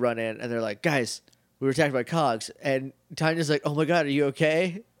Rocky run in, and they're like, "Guys, we were attacked by cogs." And Tanya's like, "Oh my god, are you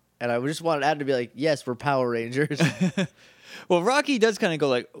okay?" And I just wanted Adam to be like, "Yes, we're Power Rangers." Well, Rocky does kind of go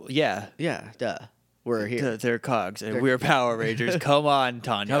like, "Yeah, duh, we're here. They're cogs, and we're Power Rangers. Come on,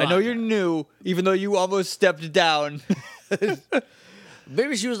 Tanya. I know you're new, even though you almost stepped down."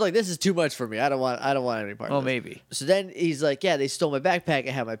 Maybe she was like, "This is too much for me. I don't want any part." Well, maybe. So then he's like, "Yeah, they stole my backpack and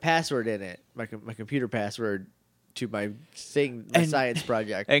had my password in it, my computer password to my science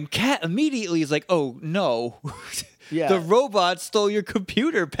project." And Kat immediately is like, "Oh no, yeah, the robot stole your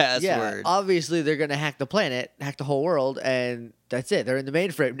computer password." Yeah, obviously they're gonna hack the planet, hack the whole world, and that's it. They're in the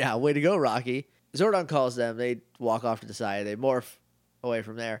mainframe now. Way to go, Rocky. Zordon calls them. They walk off to the side. They morph away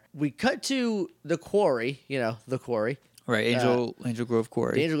from there. We cut to the quarry. The quarry. Right, Angel Grove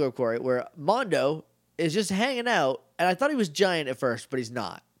Quarry. The Angel Grove Quarry, where Mondo is just hanging out, and I thought he was giant at first, but he's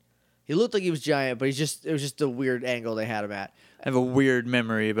not. He looked like he was giant, but it was just a weird angle they had him at. I have a weird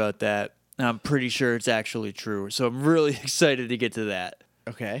memory about that. I'm pretty sure it's actually true, so I'm really excited to get to that.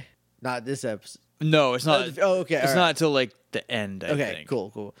 Okay. Not this episode. No, it's not. Oh, okay. It's not until like the end, I think.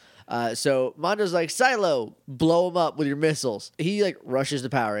 Cool. So Mondo's like, "Silo, blow him up with your missiles." He like rushes the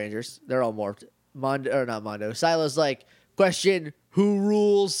Power Rangers. They're all morphed. Not Mondo. Silo's like, "Question, who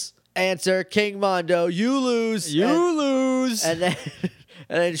rules?" Answer, King Mondo. You lose. Lose. And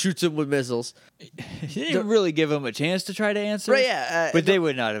then shoots him with missiles. He didn't really give him a chance to try to answer. Right, yeah. But they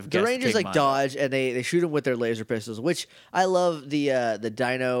would not have guessed the Rangers King like Mondo. dodge, and they shoot him with their laser pistols, which I love. The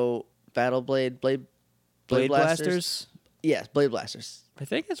Dino Battle Blade Blasters? Yes, Blade Blasters. I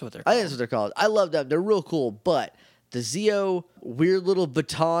think that's what they're called. I think that's what they're called. I love them. They're real cool, but the Zeo weird little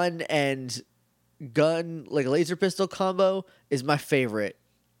baton and gun, like laser pistol combo, is my favorite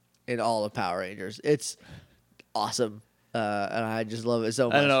in all of Power Rangers. It's awesome, and I just love it so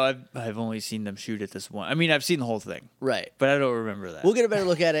much. I don't know. I've only seen them shoot at this one. I mean, I've seen the whole thing, right? But I don't remember that. We'll get a better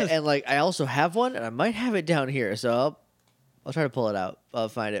look at it, and like I also have one, and I might have it down here, so I'll try to pull it out. I'll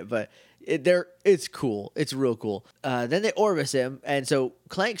find it, but it's cool. It's real cool. Then they Orbis him, and so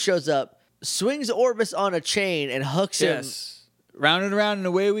Clank shows up, swings Orbis on a chain, and hooks him. Round and around and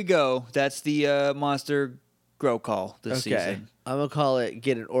away we go. That's the monster grow call this season. I'm going to call it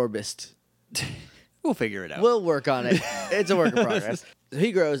get an Orbist. We'll figure it out. We'll work on it. It's a work in progress. So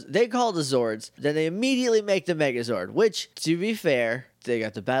he grows. They call the Zords. Then they immediately make the Megazord, which, to be fair, they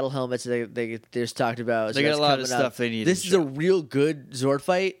got the battle helmets they just talked about. They got a lot of stuff they need. This is a real good Zord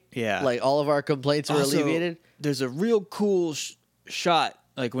fight. Yeah. Like, all of our complaints were alleviated. There's a real cool shot,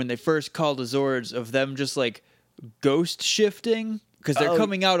 like, when they first call the Zords, of them just, like, ghost shifting. Because they're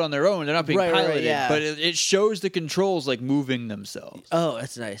coming out on their own. They're not being piloted. Yeah. But it shows the controls, like, moving themselves. Oh,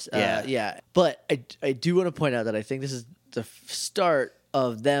 that's nice. Yeah. But I do want to point out that I think this is the start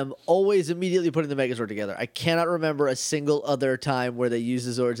of them always immediately putting the Megazord together. I cannot remember a single other time where they use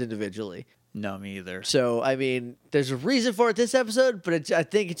the Zords individually. No, me either. So, I mean, there's a reason for it this episode, but I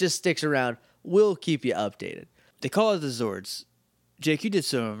think it just sticks around. We'll keep you updated. They call it the Zords. Jake, you did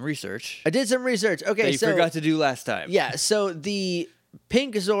some research. I did some research. Okay, that you forgot to do last time. Yeah, so the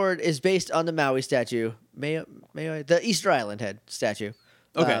pink Zord is based on the Maui statue, the Easter Island head statue.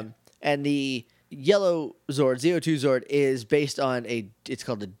 Okay. And the yellow Zord, Zeo2 Zord, is based on it's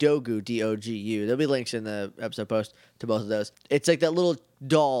called the Dogu, D-O-G-U. There'll be links in the episode post to both of those. It's like that little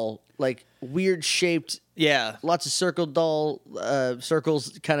doll, like weird shaped, lots of circles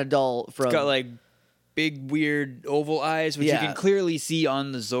kind of doll from... It's got like big weird oval eyes, which you can clearly see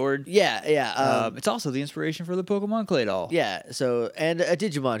on the Zord. Yeah. It's also the inspiration for the Pokemon Clay doll. Yeah, so, and a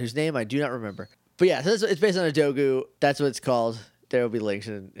Digimon whose name I do not remember. But yeah, so it's based on a Dogu. That's what it's called. There will be links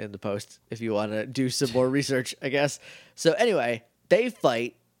in the post if you want to do some more research, I guess. So anyway, they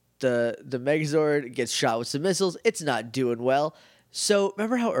fight. The Megazord gets shot with some missiles. It's not doing well. So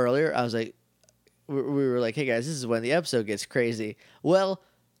remember how earlier I was like, we were like, hey guys, this is when the episode gets crazy. Well,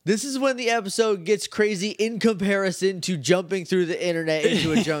 this is when the episode gets crazy in comparison to jumping through the internet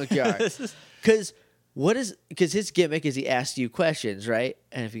into a junkyard. Because his gimmick is he asks you questions, right?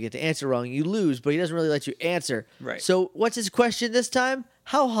 And if you get the answer wrong, you lose, but he doesn't really let you answer. Right. So what's his question this time?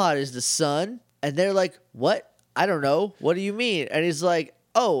 How hot is the sun? And they're like, what? I don't know. What do you mean? And he's like,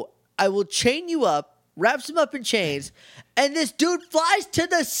 oh, I will chain you up wraps him up in chains, and this dude flies to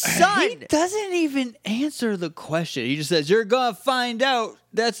the sun. He doesn't even answer the question. He just says, "You're gonna find out."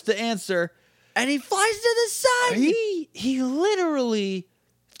 That's the answer. And he flies to the sun. He literally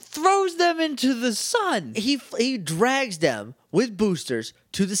throws them into the sun. He drags them with boosters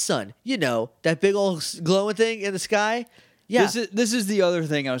to the sun. You know, that big old glowing thing in the sky? Yeah. This is the other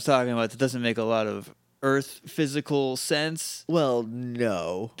thing I was talking about that doesn't make a lot of Earth physical sense. Well,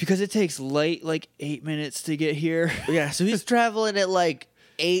 no. Because it takes light like 8 minutes to get here. Yeah, so he's traveling at like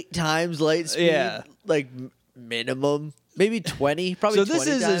 8 times light speed. Yeah. Like minimum. Maybe 20. Probably so 20 this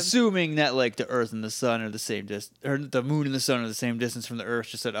is times. assuming that like the Earth and the Sun are the same distance, or the Moon and the Sun are the same distance from the Earth,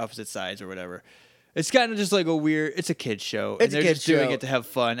 just at opposite sides or whatever. It's kind of just like it's a kid's show. It's and they're just doing it to have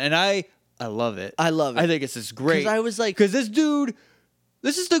fun. And I love it. I love it. I think it's just great. Because I was like... Because this dude...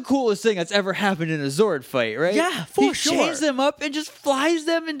 This is the coolest thing that's ever happened in a Zord fight, right? Yeah, he sure. chains them up and just flies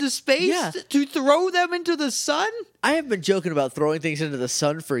them into space to throw them into the sun? I have been joking about throwing things into the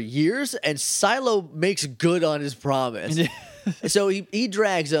sun for years, and Silo makes good on his promise. So he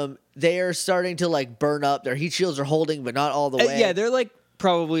drags them. They are starting to like burn up. Their heat shields are holding, but not all the way. Yeah, they're like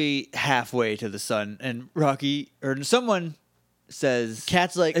probably halfway to the sun. And Rocky, or someone says...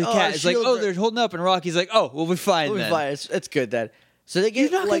 Cat's like, Cat is like, they're holding up. And Rocky's like, we'll be fine then. It's good then. So they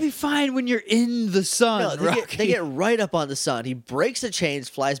get, you're not going to be fine when you're in the sun, no, they get right up on the sun. He breaks the chains,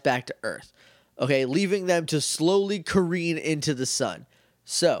 flies back to Earth, okay, leaving them to slowly careen into the sun.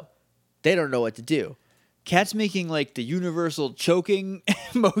 So they don't know what to do. Cat's making like the universal choking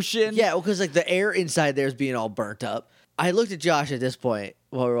motion. Yeah, because like the air inside there is being all burnt up. I looked at Josh at this point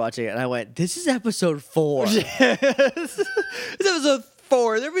while we were watching it, and I went, "This is episode 4." This is episode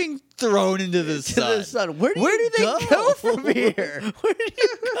 4. They're being thrown into the sun. Where do they go from here? Where do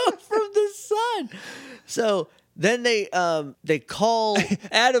you go from the sun? So then they call...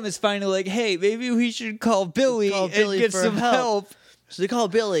 Adam is finally like, hey, maybe we should call Billy and get some help. So they call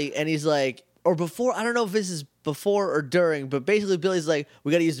Billy, and he's like... Or before, I don't know if this is before or during, but basically Billy's like,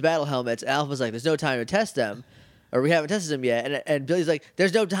 we got to use the battle helmets. And Alpha's like, there's no time to test them. Or we haven't tested them yet. And Billy's like,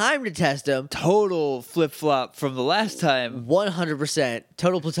 there's no time to test them. Total flip-flop from the last time. 100%.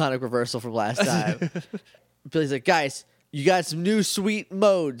 Total platonic reversal from last time. Billy's like, guys, you got some new sweet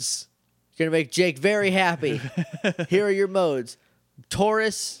modes. You're going to make Jake very happy. Here are your modes.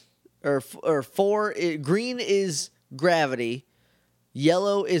 Taurus, or 4, green is gravity.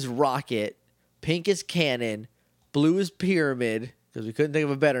 Yellow is rocket. Pink is cannon. Blue is pyramid, because we couldn't think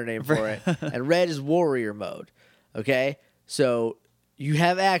of a better name for it. And red is warrior mode. Okay? So you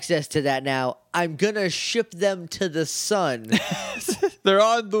have access to that now. I'm going to ship them to the sun. They're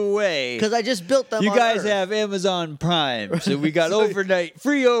on the way. Because I just built them. You on guys Earth. have Amazon Prime, so we got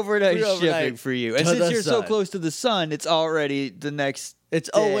free overnight shipping for you. And since you're so close to the sun, it's already the next It's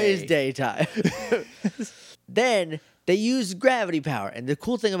day. always daytime. Then they use gravity power. And the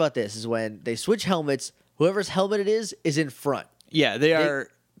cool thing about this is when they switch helmets, whoever's helmet it is in front. Yeah, they are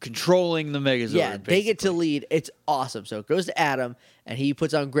controlling the Megazord. Yeah, basically. they get to lead. It's awesome. So it goes to Adam, and he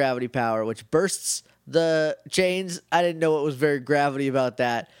puts on gravity power, which bursts the chains. I didn't know it was very gravity about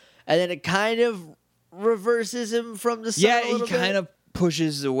that. And then it kind of reverses him from the sun. Yeah, he kind of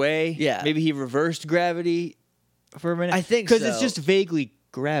pushes away. Yeah. Maybe he reversed gravity for a minute. I think so. Because it's just vaguely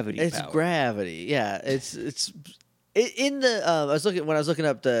gravity It's power. gravity. Yeah, it's in the when I was looking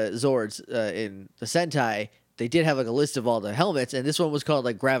up the Zords in the Sentai, they did have like a list of all the helmets, and this one was called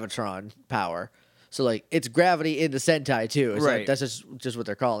like Gravitron power. So like it's gravity in the Sentai too. It's right. Like, that's just what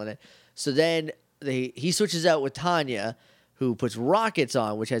they're calling it. So then he switches out with Tanya, who puts rockets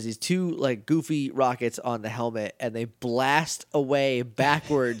on, which has these 2 like goofy rockets on the helmet, and they blast away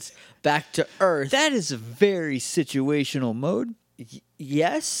backwards back to Earth. That is a very situational mode.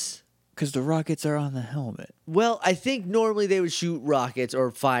 Yes. Because the rockets are on the helmet. Well, I think normally they would shoot rockets or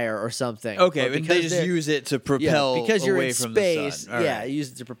fire or something. Okay, but but they just use it to propel because you're away in from space. the sun. All Yeah, right. you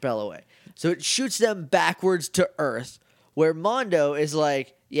use it to propel away. So it shoots them backwards to Earth, where Mondo is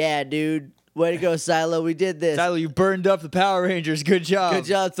like, yeah, dude, way to go, Silo. We did this. Silo, you burned up the Power Rangers. Good job. Good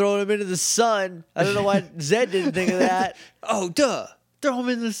job throwing them into the sun. I don't know why Zed didn't think of that. Oh, duh. Throw them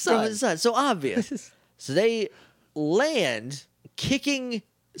in the sun. Throw them in the sun. So obvious. So they land kicking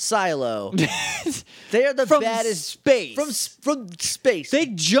Silo. They are the from baddest space. from space. They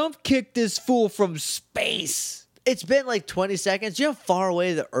jump kicked this fool from space. It's been like 20 seconds. Do you know how far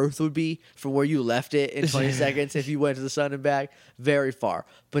away the Earth would be from where you left it in 20 seconds if you went to the sun and back? Very far.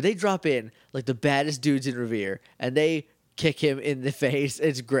 But they drop in like the baddest dudes in Revere, and they kick him in the face.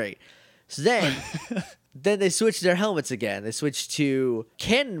 It's great. So then they switch their helmets again. They switch to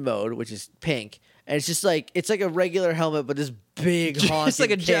cannon mode, which is pink, and it's just like it's like a regular helmet, but this big honking It's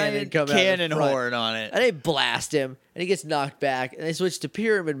like a giant cannon horn horn on it. and they blast him, and he gets knocked back, and they switch to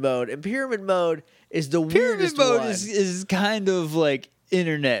pyramid mode, and pyramid mode is the weirdest Pyramid mode one. is kind of like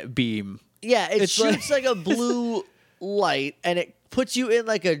internet beam. Yeah, it It's shoots like a blue light, and it puts you in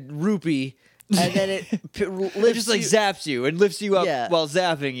like a rupee, and then it lifts It just like you, zaps you and lifts you up Yeah. while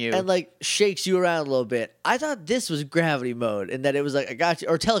zapping you. and like shakes you around a little bit. I thought this was gravity mode, and that it was like I got you,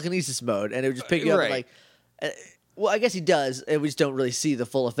 or telekinesis mode, and it would just pick you up and Right. like. Well, I guess he does, and we just don't really see the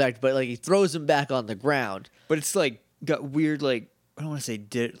full effect. But like he throws him back on the ground. But it's like got weird like I don't want to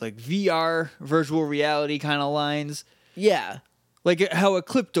say like VR virtual reality kind of lines. Yeah, Like how a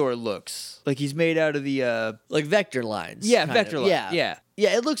Cliptor looks. Like he's made out of the like vector lines. yeah, kind vector of. line. Yeah.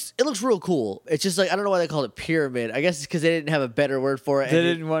 Yeah, it looks real cool. It's just like I don't know why they called it pyramid. I guess it's because they didn't have a better word for it. They and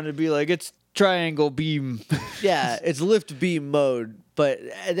didn't want to be like it's triangle beam. yeah, it's lift beam mode. But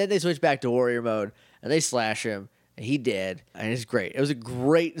and then they switch back to warrior mode and they slash him and he dead. And it's great. It was a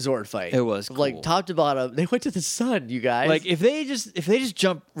great Zord fight. It was like cool. top to bottom. They went to the sun, you guys. Like if they just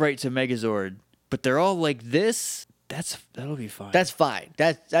jump right to Megazord, but they're all like this, that'll be fine. that's fine.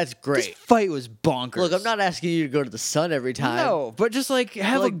 That's This great. fight was bonkers. Look, I'm not asking you to go to the sun every time. No, but just like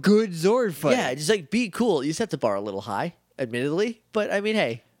have a Like- good Zord fight. Yeah, just like be cool. You set the bar a little high, admittedly, but I mean,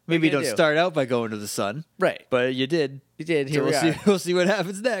 hey, what Maybe are you don't gonna do? start out by going to the sun, Right. but you did. You did. So Here we are. we'll see what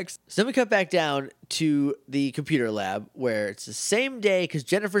happens next. So then we cut back down to the computer lab where it's the same day because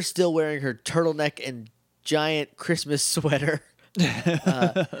Jennifer's still wearing her turtleneck and giant Christmas sweater.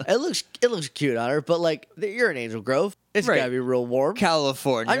 It looks cute on her, but like you're in Angel Grove, it's Right. gotta be real warm.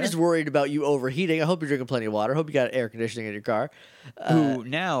 California. I'm just worried about you overheating. I hope you're drinking plenty of water. I hope you got air conditioning in your car. who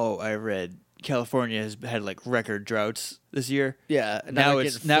now I read California has had like record droughts this year. Yeah. Now they're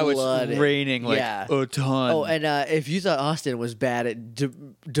it's getting flooded. raining like Yeah. a ton. Oh, and if you thought Austin was bad at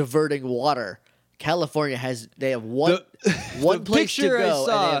diverting water, California they have one The place to picture I go, and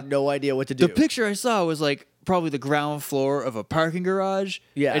saw- they have no idea what to do. the picture I saw was like probably the ground floor of a parking garage.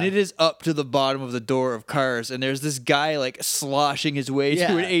 Yeah. And it is up to the bottom of the door of cars. And there's this guy like sloshing his way Yeah.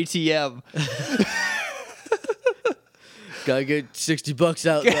 to an ATM. Gotta get $60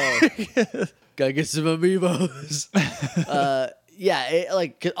 out though. Gotta get some amiibos. Yeah,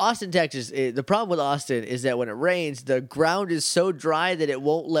 'cause Austin, Texas. The problem with Austin is that when it rains, the ground is so dry that it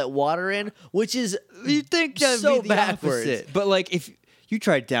won't let water in, which is You'd think that'd so be the backwards. opposite. But like if you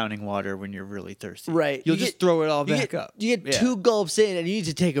try downing water when you're really thirsty, Right. You'll You just get- throw it all You back get, up. you get Yeah. 2 gulps in, and you need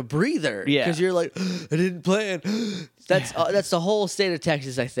to take a breather. Yeah. because you're like, I didn't plan. That's the whole state of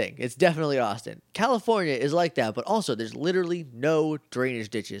Texas. I think it's definitely Austin. California is like that, but also there's literally no drainage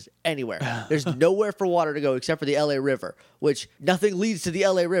ditches anywhere. There's nowhere for water to go except for the LA River, which nothing leads to the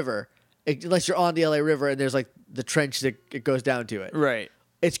LA River unless you're on the LA River and there's like the trench that it goes down to it. Right.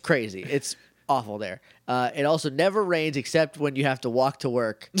 It's crazy. It's awful there. It also never rains except when you have to walk to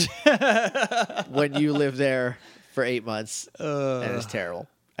work when you live there for 8 months. And it's terrible.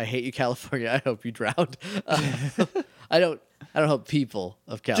 I hate you, California. I hope you drowned. I don't hope people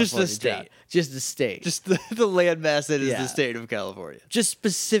of California Just the drown. state. Just the state. Just the landmass that is Yeah. the state of California. Just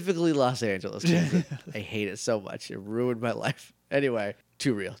specifically Los Angeles. I hate it so much. It ruined my life. Anyway,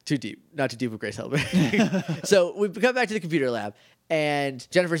 too real, too deep. Not too deep with Grace Helbig. So we come back to the computer lab, and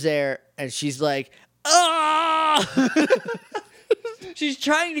Jennifer's there, and she's like, "Ah!" She's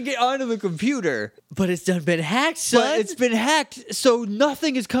trying to get onto the computer, But it's done been hacked, son. but it's been hacked, so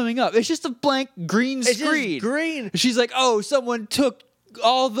nothing is coming up. It's just a blank green It's just screen. green. She's like, "Oh, someone took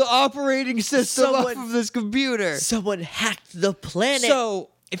all the operating system Someone- off of this computer." Someone hacked the planet. So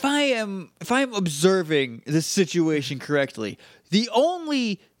if I'm observing this situation correctly, the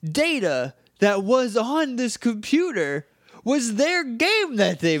only data that was on this computer was their game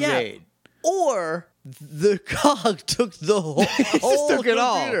that they Yeah. made. Or the cog took the whole, took it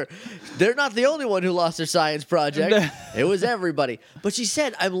all. computer. They're not the only one who lost their science project. It was everybody. But she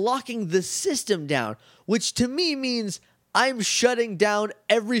said, I'm locking the system down, which to me means I'm shutting down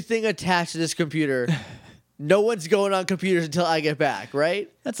everything attached to this computer. No one's going on computers until I get back, right?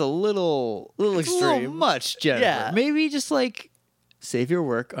 That's a little Little it's a little extreme. much, Jennifer. Yeah. Maybe just like save your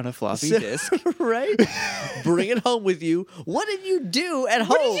work on a floppy So- disk. right? Bring it home with you. What did you do at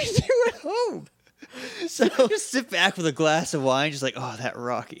home? What did you do at home? So, Just sit back with a glass of wine, just like, oh, that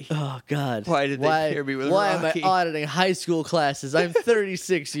Rocky. oh God! Why did they pair me with Why Rocky? am I auditing high school classes? I'm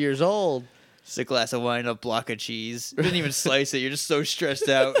 36 years old. Just a glass of wine, a block of cheese. You didn't even slice it. You're just so stressed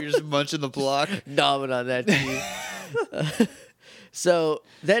out. You're just munching the block. Nomming on that cheese. So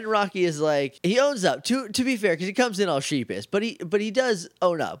then Rocky is like, he owns up. To be fair, because he comes in all sheepish, but he does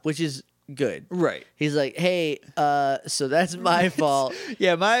own up, which is good. Right. He's like, hey, so that's my fault.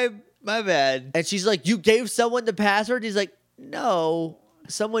 Yeah, my My bad. And she's like, you gave someone the password? He's like, no,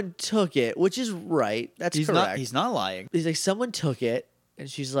 someone took it, which is right. That's correct. He's not lying. He's like, someone took it. And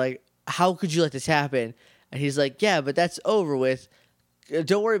she's like, how could you let this happen? And he's like, yeah, but that's over with.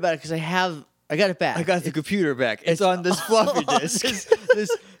 Don't worry about it because I got it back. I got the computer back. It's on this floppy disk. this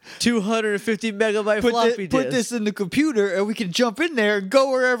 250 megabyte floppy disk. Put this in the computer and we can jump in there and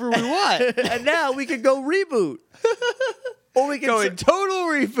go wherever we want. And now we can go reboot. Or we can go in total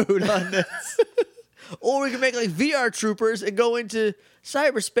reboot on this. Or we can make like VR troopers and go into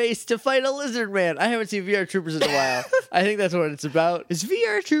cyberspace to fight a lizard man. I haven't seen VR troopers in a while. I think that's what it's about. Is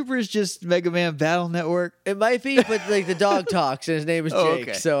VR troopers just Mega Man Battle Network? It might be, but like the dog talks and his name is Jake,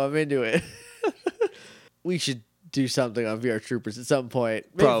 okay. so I'm into it. We should do something on VR troopers at some point.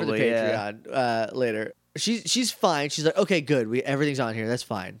 Maybe Probably, for the Patreon later. She's fine. She's like, okay, good. Everything's on here. That's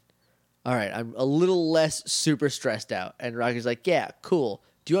fine. All right, I'm a little less super stressed out. And Rocky's like, yeah, cool.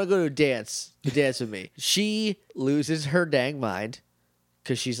 Do you want to go to a dance? Dance with me. She loses her dang mind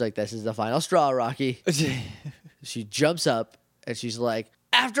because she's like, this is the final straw, Rocky. She jumps up and she's like,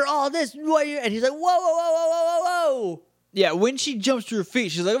 after all this, what are you? And he's like, whoa, whoa, whoa, whoa, whoa, whoa, whoa. Yeah, when she jumps to her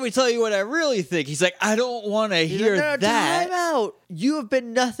feet, she's like, let me tell you what I really think. He's like, I don't want to hear like, no, that. Time out. You have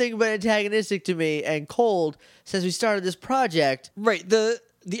been nothing but antagonistic to me and cold since we started this project. Right. The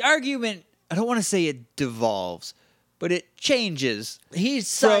argument, I don't want to say it devolves, but it changes. He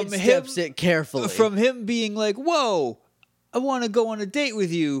sidesteps it carefully. From him being like, whoa, I want to go on a date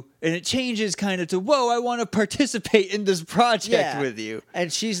with you. And it changes kind of to, whoa, I want to participate in this project with you.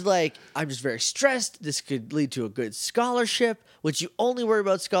 And she's like, I'm just very stressed. This could lead to a good scholarship, which you only worry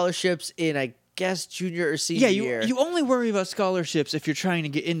about scholarships in, I guess, junior or senior year. You only worry about scholarships if you're trying to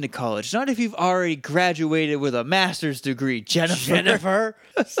get into college, not if you've already graduated with a master's degree, Jennifer.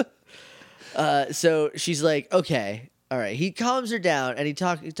 So she's like, okay. All right, he calms her down and he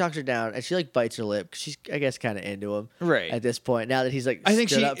talks her down, and she like bites her lip because she's, I guess, kind of into him right at this point. Now that he's like, I think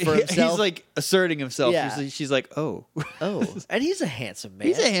stood up for himself. He's like asserting himself. Yeah. She's like, oh, and he's a handsome man.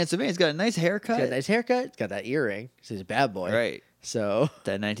 He's a handsome man. He's got a nice haircut. He's got a nice haircut. He's got that earring. He's a bad boy, right? So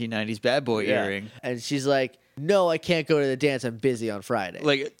that 1990s bad boy earring. And she's like, no, I can't go to the dance. I'm busy on Friday.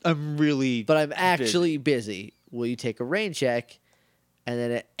 Like but I'm actually busy. Will you take a rain check? And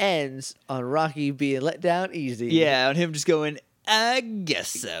then it ends on Rocky being let down easy. Yeah, on him just going, I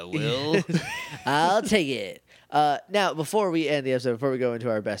guess I will. I'll take it. Now, before we end the episode, before we go into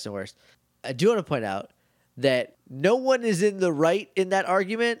our best and worst, I do want to point out that no one is in the right in that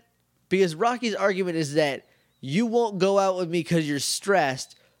argument, because Rocky's argument is that you won't go out with me because you're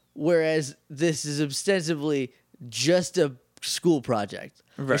stressed, whereas this is ostensibly just a school project.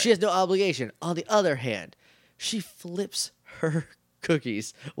 Right. She has no obligation. On the other hand, she flips her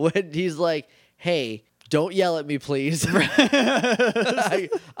cookies when he's like, hey, don't yell at me, please. I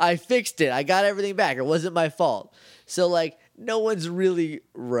fixed it. I got everything back. It wasn't my fault. So, like, no one's really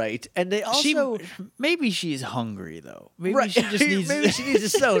right. And they also... maybe she's hungry, though. Maybe she just needs... maybe she needs a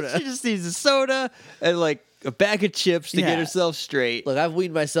soda. She just needs a soda and, like, a bag of chips to get herself straight. Look, I've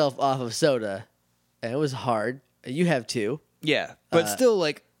weaned myself off of soda, and it was hard. You have too. Yeah, but still,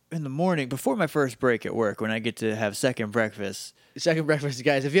 like, in the morning, before my first break at work, when I get to have second breakfast... Second breakfast,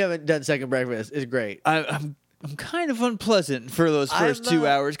 guys. If you haven't done second breakfast, it's great. I'm kind of unpleasant for those first 2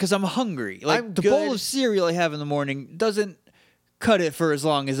 hours because I'm hungry. Like the bowl of cereal I have in the morning doesn't cut it for as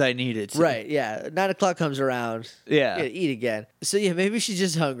long as I need it to. Right? Yeah. 9 o'clock comes around. Yeah. Eat again. So yeah, maybe she's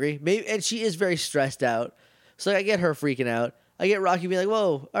just hungry. And she is very stressed out. So I get her freaking out. I get Rocky being like,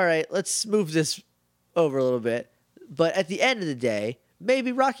 "Whoa, all right, let's move this over a little bit." But at the end of the day,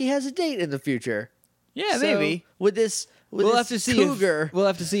 maybe Rocky has a date in the future. Yeah, maybe with this. We'll have to see. We'll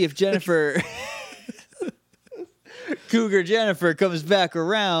have to see if Jennifer, Cougar Jennifer, comes back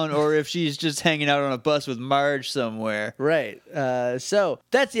around, or if she's just hanging out on a bus with Marge somewhere. Right. So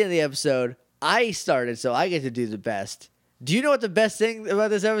that's the end of the episode. I started, so I get to do the best. Do you know what the best thing about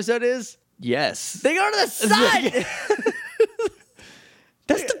this episode is? Yes. They go to the sun.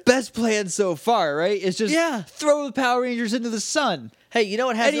 That's the best plan so far, right? It's just throw the Power Rangers into the sun. Hey, you know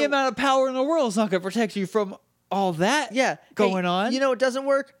what has any amount of power in the world is not going to protect you from all that going on. You know what doesn't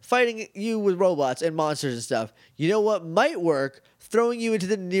work? Fighting you with robots and monsters and stuff. You know what might work? Throwing you into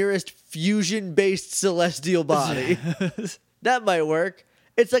the nearest fusion-based celestial body. That might work.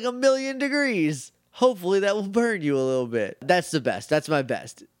 It's like 1,000,000 degrees. Hopefully that will burn you a little bit. That's the best. That's my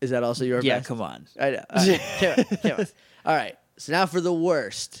best. Is that also your best? Yeah, come on. I know. All right. Come on. All right. So now for the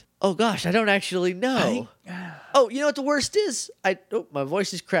worst. Oh gosh, I don't actually know. Oh, you know what the worst is? My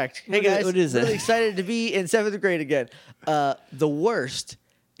voice is cracked. Hey guys, what is really it? excited to be in 7th grade again. The worst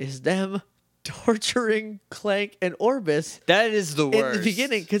is them torturing Clank and Orbis. That is the worst. In the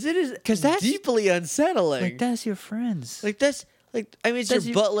beginning, because it is that's deeply unsettling. Like, that's your friends. Like, that's, like, I mean, it's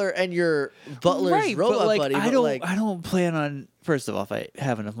your butler and your butler's robot buddy. I don't plan on, first of all, if I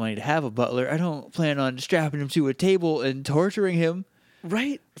have enough money to have a butler, I don't plan on strapping him to a table and torturing him.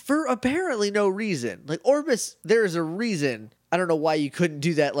 Right? For apparently no reason. Like, Orbis, there is a reason. I don't know why you couldn't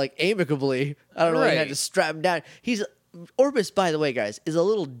do that, like, amicably. I don't know why you had to strap him down. Orbis, by the way, guys, is a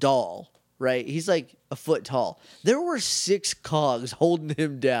little doll, right? He's like a foot tall. There were 6 cogs holding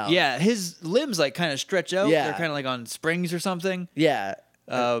him down. Yeah, his limbs, like, kind of stretch out. Yeah. They're kind of like on springs or something. Yeah.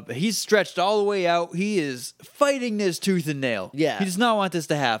 He's stretched all the way out. He is fighting this tooth and nail. Yeah. He does not want this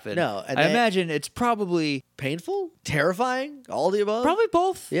to happen. No. And I imagine it's probably painful, terrifying, all the above. Probably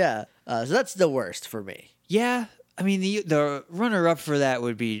both. Yeah. So that's the worst for me. Yeah. I mean, the runner-up for that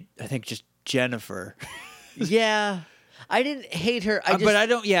would be, I think, just Jennifer. Yeah. I didn't hate her. I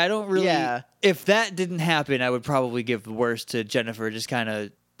don't really. Yeah. If that didn't happen, I would probably give the worst to Jennifer, just kind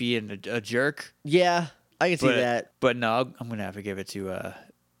of being a jerk. Yeah. I can see that. But no, I'm going to have to give it to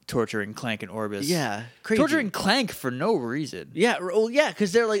torturing Clank and Orbis. Yeah. Crazy. Torturing Clank for no reason. Yeah. Well, yeah,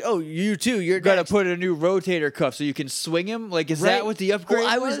 because they're like, oh, you too. You're got to put a new rotator cuff so you can swing him. Like, is that what the upgrade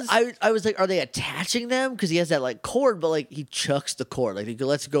was? I was like, are they attaching them? Because he has that, like, cord, but, like, he chucks the cord. Like, he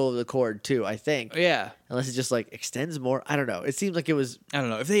lets go of the cord, too, I think. Yeah. Unless it just, like, extends more. I don't know. It seems like it was... I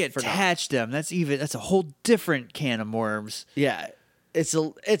don't know. If they attach them, that's a whole different can of worms. Yeah. It's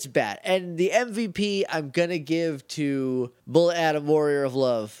bad. And the MVP I'm going to give to Bullet Atom Warrior of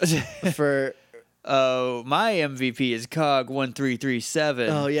Love for... my MVP is Cog 1337.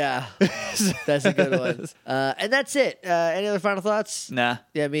 Oh, yeah. That's a good one. And that's it. Any other final thoughts? Nah.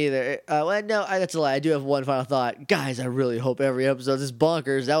 Yeah, me either. Well, no, that's a lie. I do have one final thought. Guys, I really hope every episode is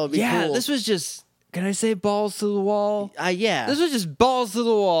bonkers. That would be cool. Yeah, this was just... Can I say balls to the wall? Yeah. This was just balls to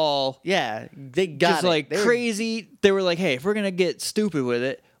the wall. Yeah, they got just like crazy. They were like, hey, if we're going to get stupid with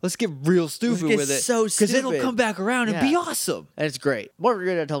it, let's get real stupid with it. So stupid. Because it'll come back around and be awesome. And it's great.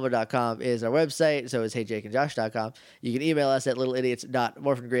 MorphinGrid.tumblr.com is our website. So is HeyJakeandJosh.com. You can email us at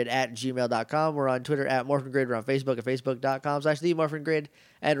littleidiots.morphingrid@gmail.com. We're on Twitter at MorphinGrid. We're on Facebook at Facebook.com/TheMorphinGrid.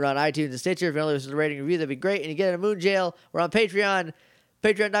 And we're on iTunes and Stitcher. If you only listen to the rating review, that'd be great. And you get in a moon jail. We're on Patreon.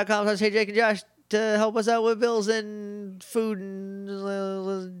 Patreon.com/HeyJakeandJosh. To help us out with bills and food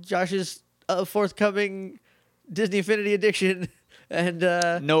and Josh's forthcoming Disney Infinity addiction. And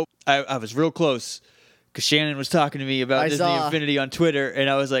nope, I was real close because Shannon was talking to me about Disney Infinity on Twitter, and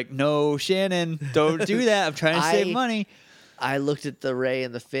I was like, "No, Shannon, don't do that. I'm trying to save money." I looked at the Ray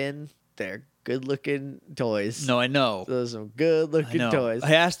and the Finn. They're good-looking toys. No, I know. Those are some good-looking toys.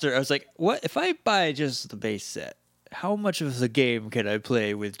 I asked her. I was like, "What if I buy just the base set? How much of the game can I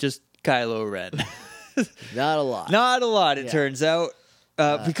play with just Kylo Ren?" Not a lot. Not a lot, it turns out.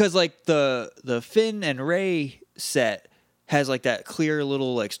 Because, like, the Finn and Rey set has, like, that clear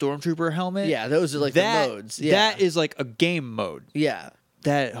little, like, Stormtrooper helmet. Yeah, those are, like, the modes. Yeah. That is, like, a game mode. Yeah.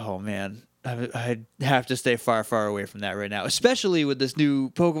 Oh, man. I'd have to stay far, far away from that right now. Especially with this new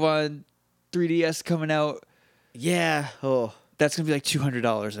Pokemon 3DS coming out. Yeah. Oh. That's going to be, like,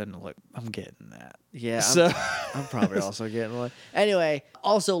 $200, and, like, I'm getting that. Yeah, so I'm probably also getting one. Anyway,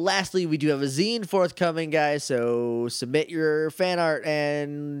 also, lastly, we do have a zine forthcoming, guys. So submit your fan art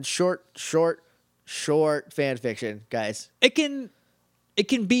and short fan fiction, guys. It can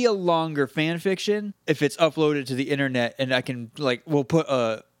be a longer fan fiction if it's uploaded to the internet, and we'll put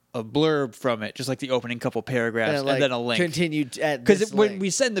a blurb from it, just like the opening couple paragraphs, and then a link. Continue at because when we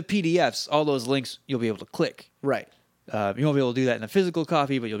send the PDFs, all those links you'll be able to click. Right. You won't be able to do that in a physical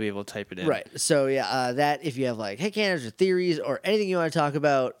copy, but you'll be able to type it in. Right. So, yeah, that if you have, like, headcanons or theories or anything you want to talk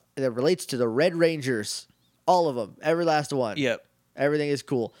about that relates to the Red Rangers, all of them, every last one. Yep. Everything is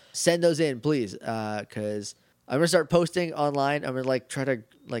cool. Send those in, please, because I'm going to start posting online. I'm going to, like, try to,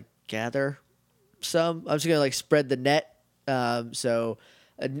 like, gather some. I'm just going to, like, spread the net. So,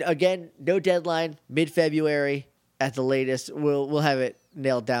 again, no deadline, mid-February at the latest. We'll have it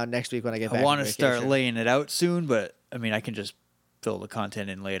nailed down next week when I get back. I want to start laying it out soon, but I mean, I can just fill the content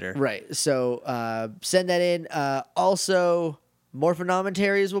in later. Right. So send that in. Also, more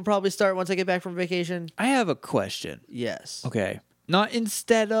phenomenaries will probably start once I get back from vacation. I have a question. Yes. Okay. Not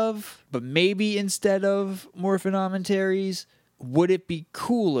instead of, but maybe instead of more phenomenaries, would it be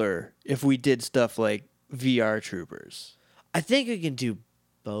cooler if we did stuff like VR Troopers? I think we can do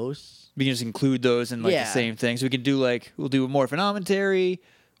both. We can just include those in like the same thing. So we can do we'll do a more phenomenary.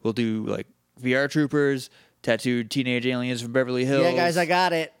 We'll do like VR Troopers, tattooed teenage aliens from Beverly Hills. Yeah, guys, I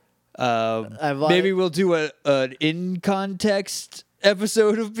got it. Maybe we'll do an in context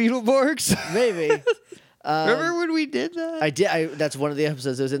episode of Beetleborgs. Maybe. Remember when we did that? I did. That's one of the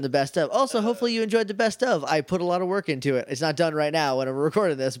episodes that was in the best of. Also, hopefully you enjoyed the best of. I put a lot of work into it. It's not done right now when I'm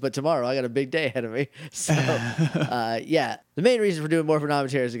recording this, but tomorrow I got a big day ahead of me. So, yeah. The main reason for doing more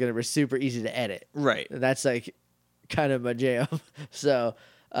Phenometary is going to be super easy to edit. Right. That's like kind of my jam. So,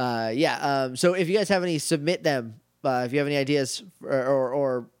 yeah. So if you guys have any, submit them. If you have any ideas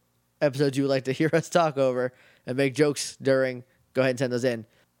or episodes you would like to hear us talk over and make jokes during, go ahead and send those in.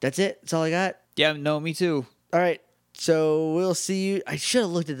 That's it. That's all I got. Yeah, no, me too. All right. So we'll see you. I should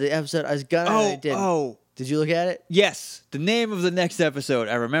have looked at the episode. I was gonna. I didn't. Oh. Did you look at it? Yes. The name of the next episode.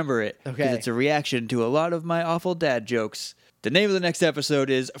 I remember it. Okay. Because it's a reaction to a lot of my awful dad jokes. The name of the next episode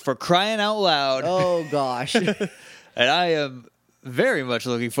is For Crying Out Loud. Oh, gosh. And I am very much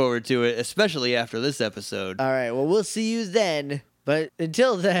looking forward to it, especially after this episode. All right. Well, we'll see you then. But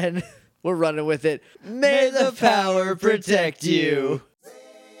until then, we're running with it. May the power protect you.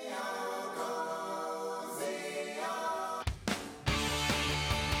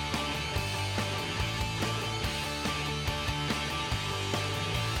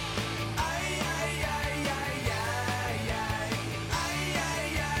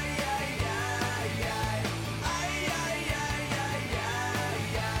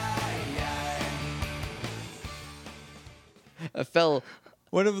 I fell.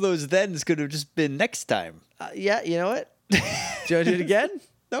 One of those thens could have just been next time. Yeah, you know what? Do you want to do it again?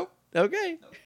 Nope. Okay.